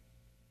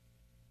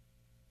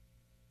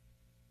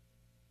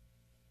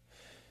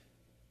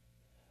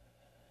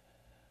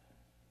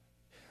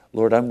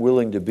 Lord, I'm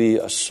willing to be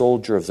a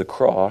soldier of the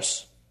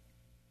cross.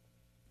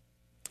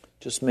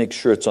 Just make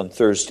sure it's on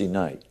Thursday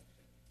night.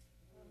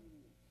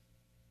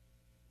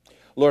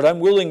 Lord, I'm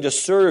willing to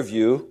serve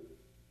you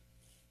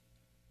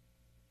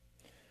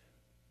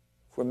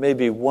for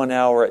maybe 1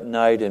 hour at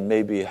night and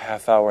maybe a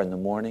half hour in the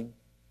morning.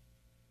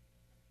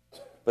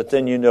 But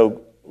then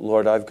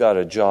Lord, I've got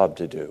a job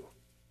to do.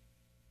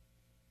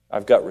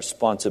 I've got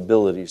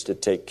responsibilities to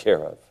take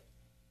care of.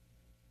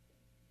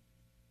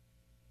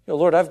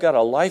 Lord, I've got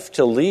a life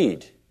to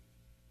lead.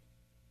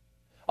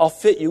 I'll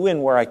fit you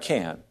in where I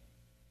can.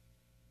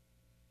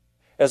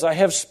 As I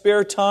have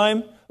spare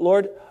time,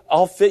 Lord,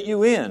 I'll fit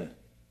you in.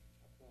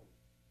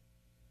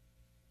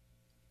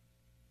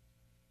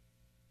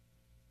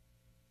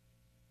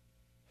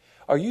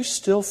 Are you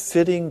still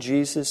fitting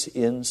Jesus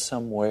in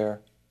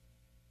somewhere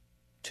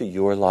to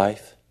your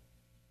life?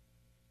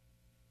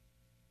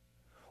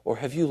 Or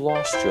have you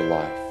lost your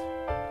life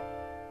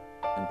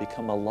and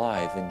become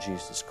alive in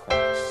Jesus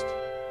Christ?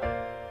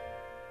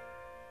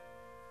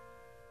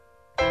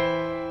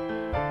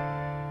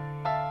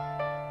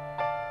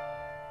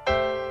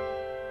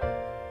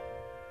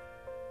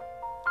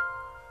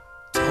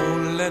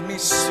 Don't let me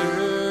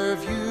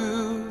serve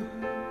you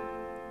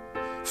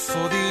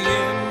for the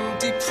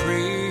empty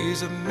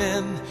praise of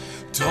men.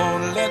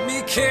 Don't let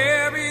me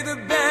carry the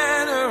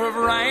banner of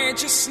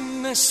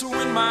righteousness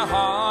when my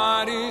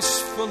heart is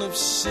full of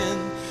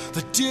sin.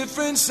 The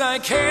difference I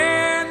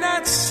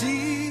cannot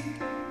see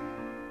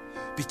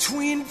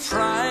between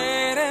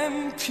pride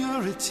and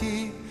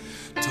purity.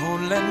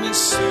 Don't let me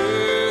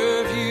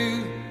serve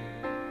you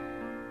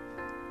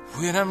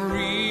when I'm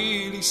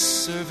really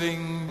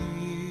serving you.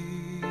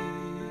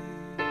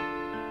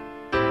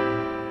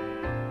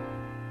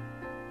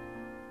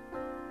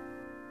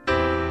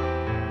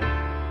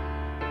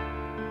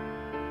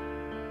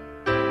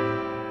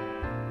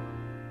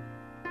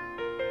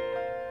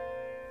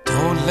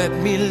 Don't let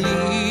me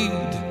lead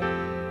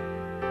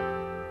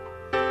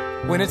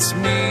when it's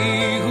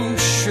me who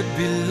should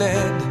be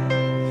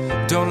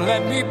led. Don't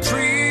let me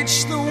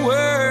preach the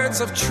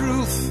words of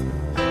truth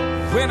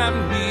when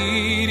I'm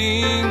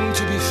needing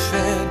to be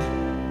fed.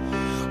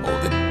 Oh,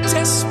 the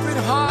desperate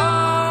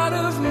heart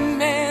of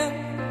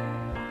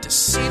man,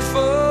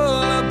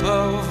 deceitful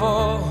above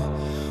all.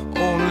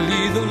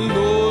 Only the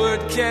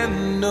Lord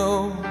can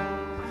know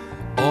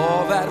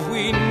all that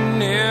we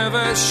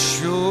never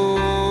show.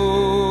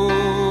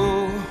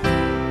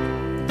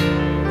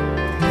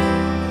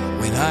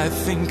 I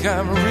think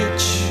I'm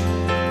rich.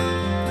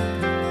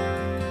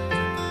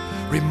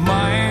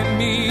 Remind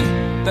me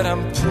that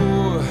I'm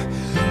poor.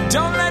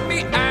 Don't let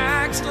me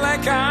act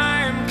like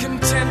I'm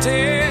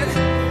contented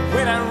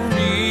when I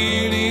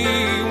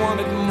really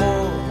wanted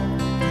more.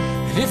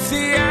 And if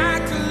the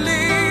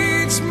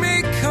accolades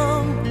may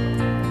come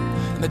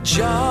and the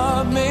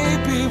job may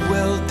be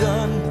well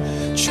done,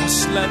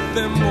 just let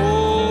them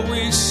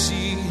always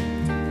see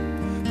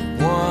the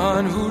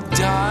one who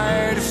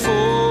died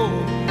for me.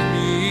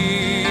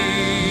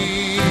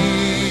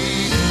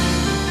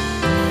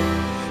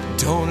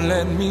 Don't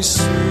let me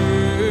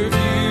serve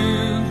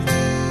you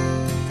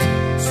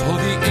for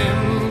the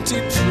empty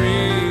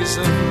praise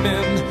of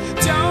men.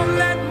 Don't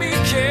let me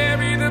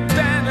carry the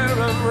banner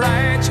of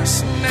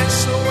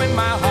righteousness when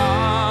my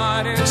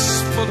heart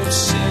is full of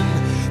sin.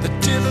 The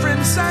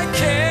difference I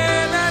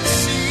cannot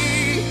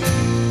see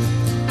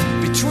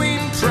between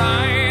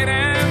pride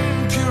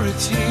and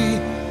purity.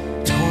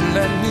 Don't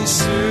let me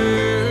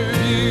serve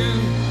you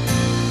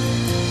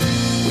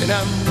when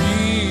I'm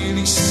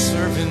really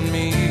serving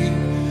me.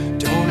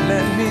 Don't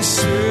let me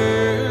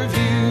serve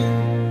you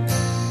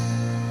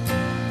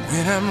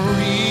when I'm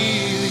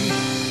really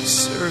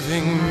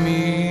serving me.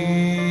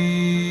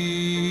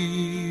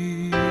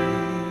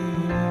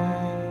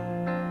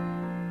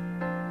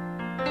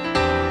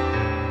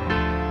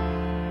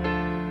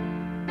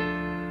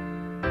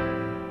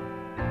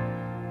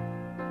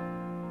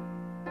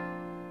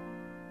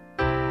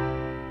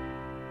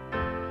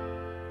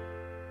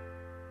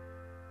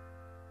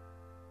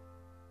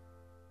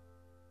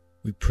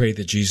 We pray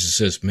that Jesus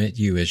has met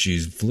you as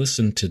you've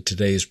listened to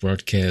today's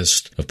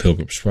broadcast of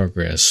Pilgrim's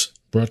Progress,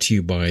 brought to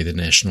you by the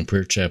National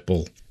Prayer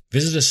Chapel.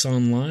 Visit us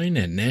online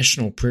at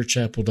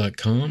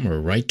nationalprayerchapel.com or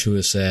write to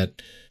us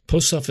at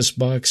Post Office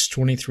Box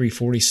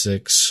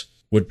 2346,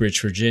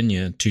 Woodbridge,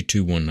 Virginia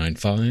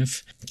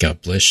 22195.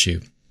 God bless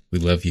you. We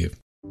love you.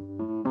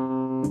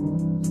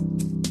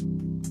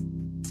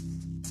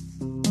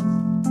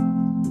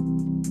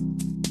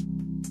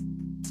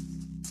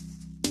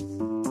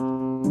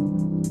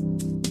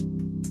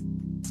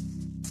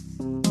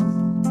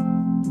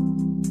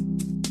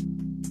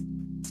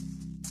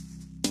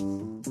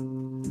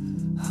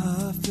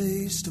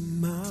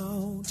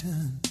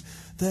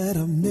 That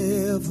I've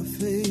never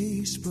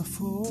faced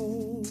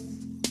before.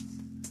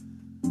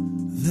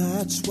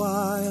 That's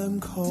why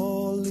I'm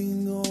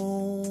calling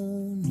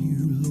on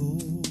you,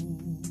 Lord.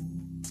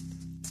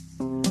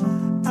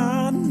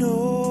 I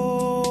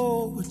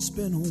know it's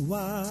been a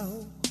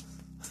while,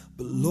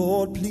 but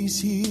Lord, please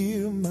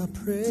hear my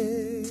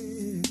prayer.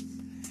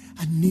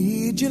 I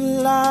need you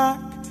like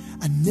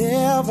I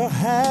never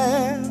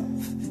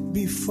have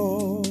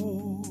before.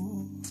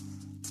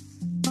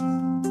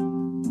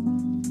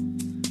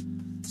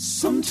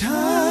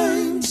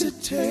 Sometimes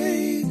it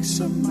takes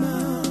a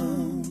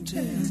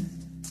mountain.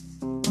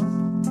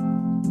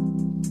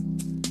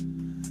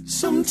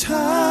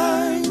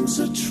 Sometimes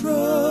a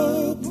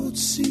troubled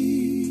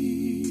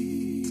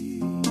sea.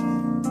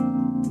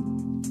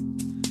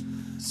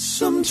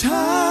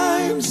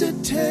 Sometimes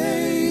it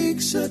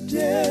takes a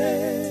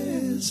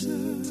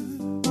desert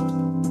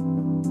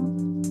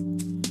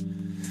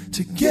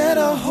to get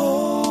a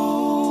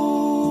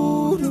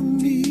hold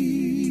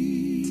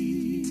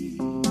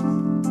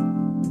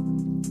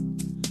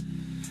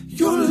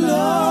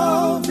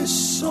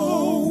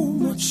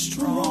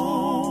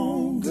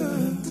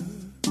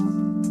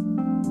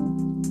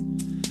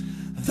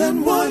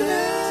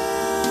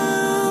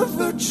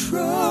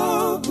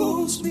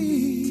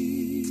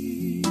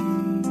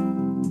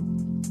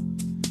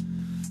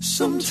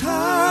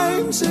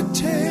Sometimes it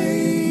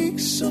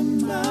takes a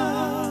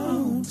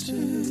mountain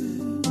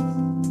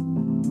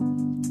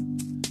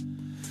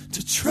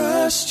to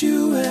trust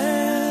you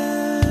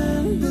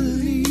and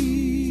believe.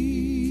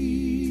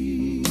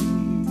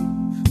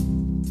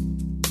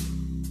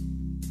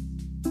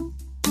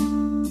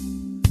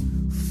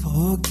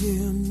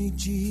 Forgive me,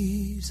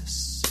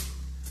 Jesus,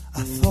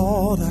 I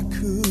thought I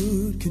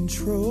could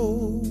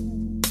control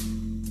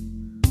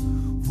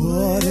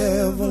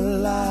whatever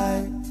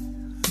life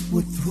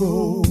would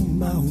throw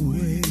my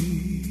way.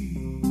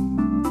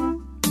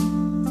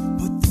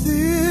 But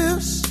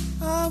this,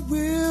 I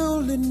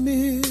will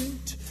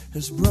admit,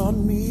 has brought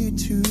me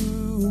to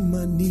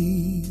my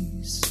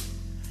knees.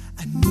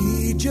 I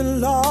need you,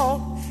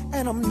 Lord,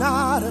 and I'm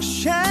not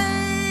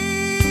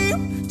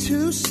ashamed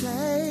to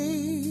say,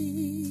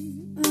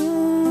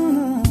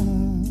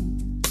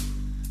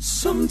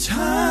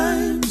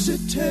 sometimes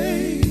it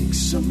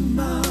takes a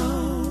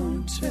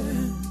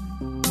mountain,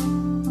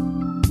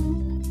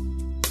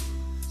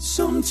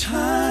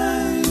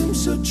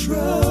 sometimes a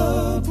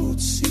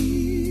troubled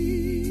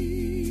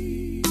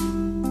sea,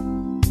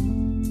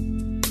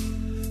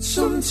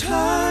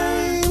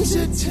 sometimes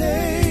it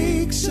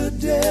takes a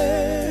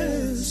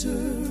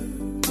desert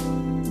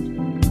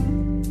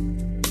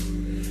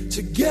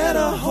to get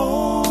a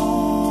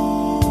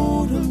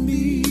hold of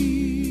me.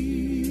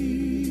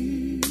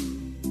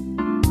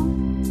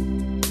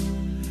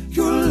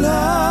 Your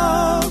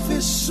love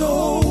is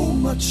so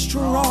much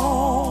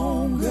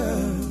stronger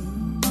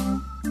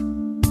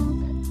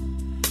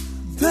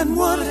than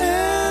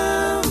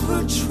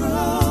whatever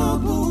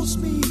troubles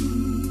me.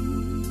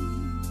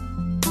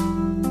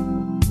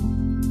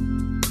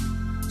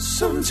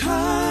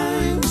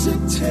 Sometimes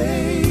it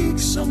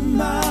takes a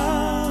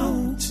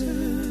mountain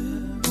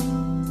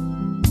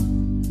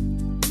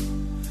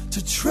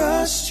to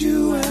trust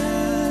you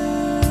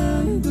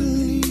and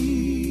believe.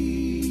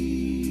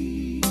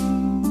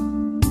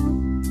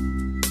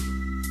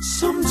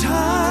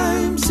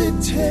 Sometimes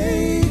it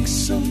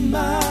takes a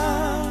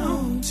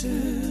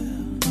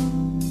mountain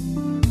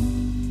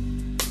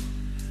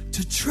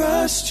to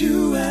trust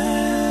you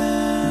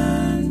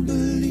and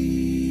believe.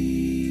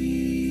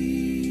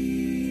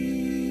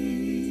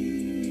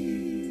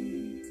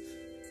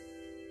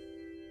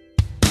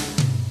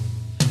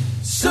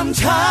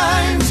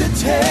 Sometimes it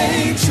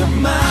takes a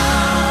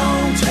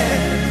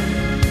mountain,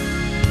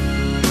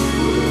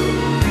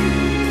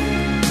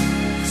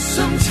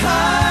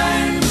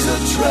 sometimes a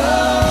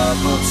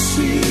troubled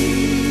sea,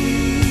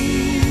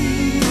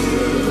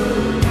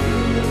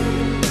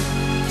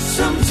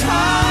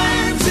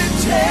 sometimes it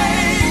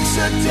takes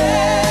a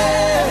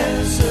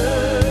desert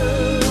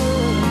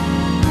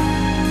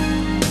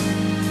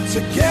to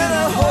get a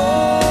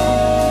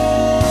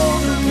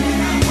hold of me.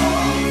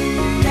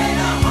 Get a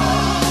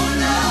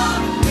hold of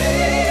me.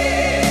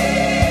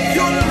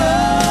 Your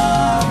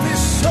love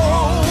is so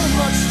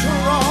much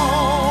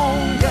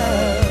stronger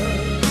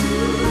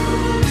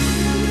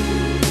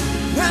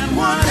than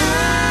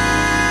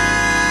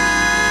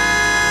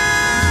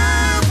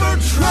whatever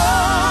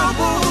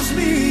troubles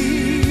me.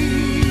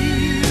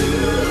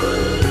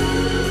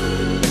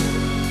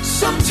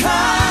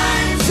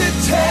 Sometimes it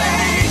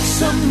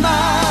takes a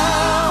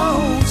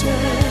mountain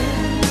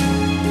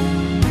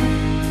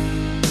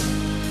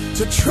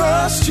to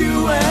trust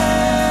you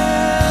and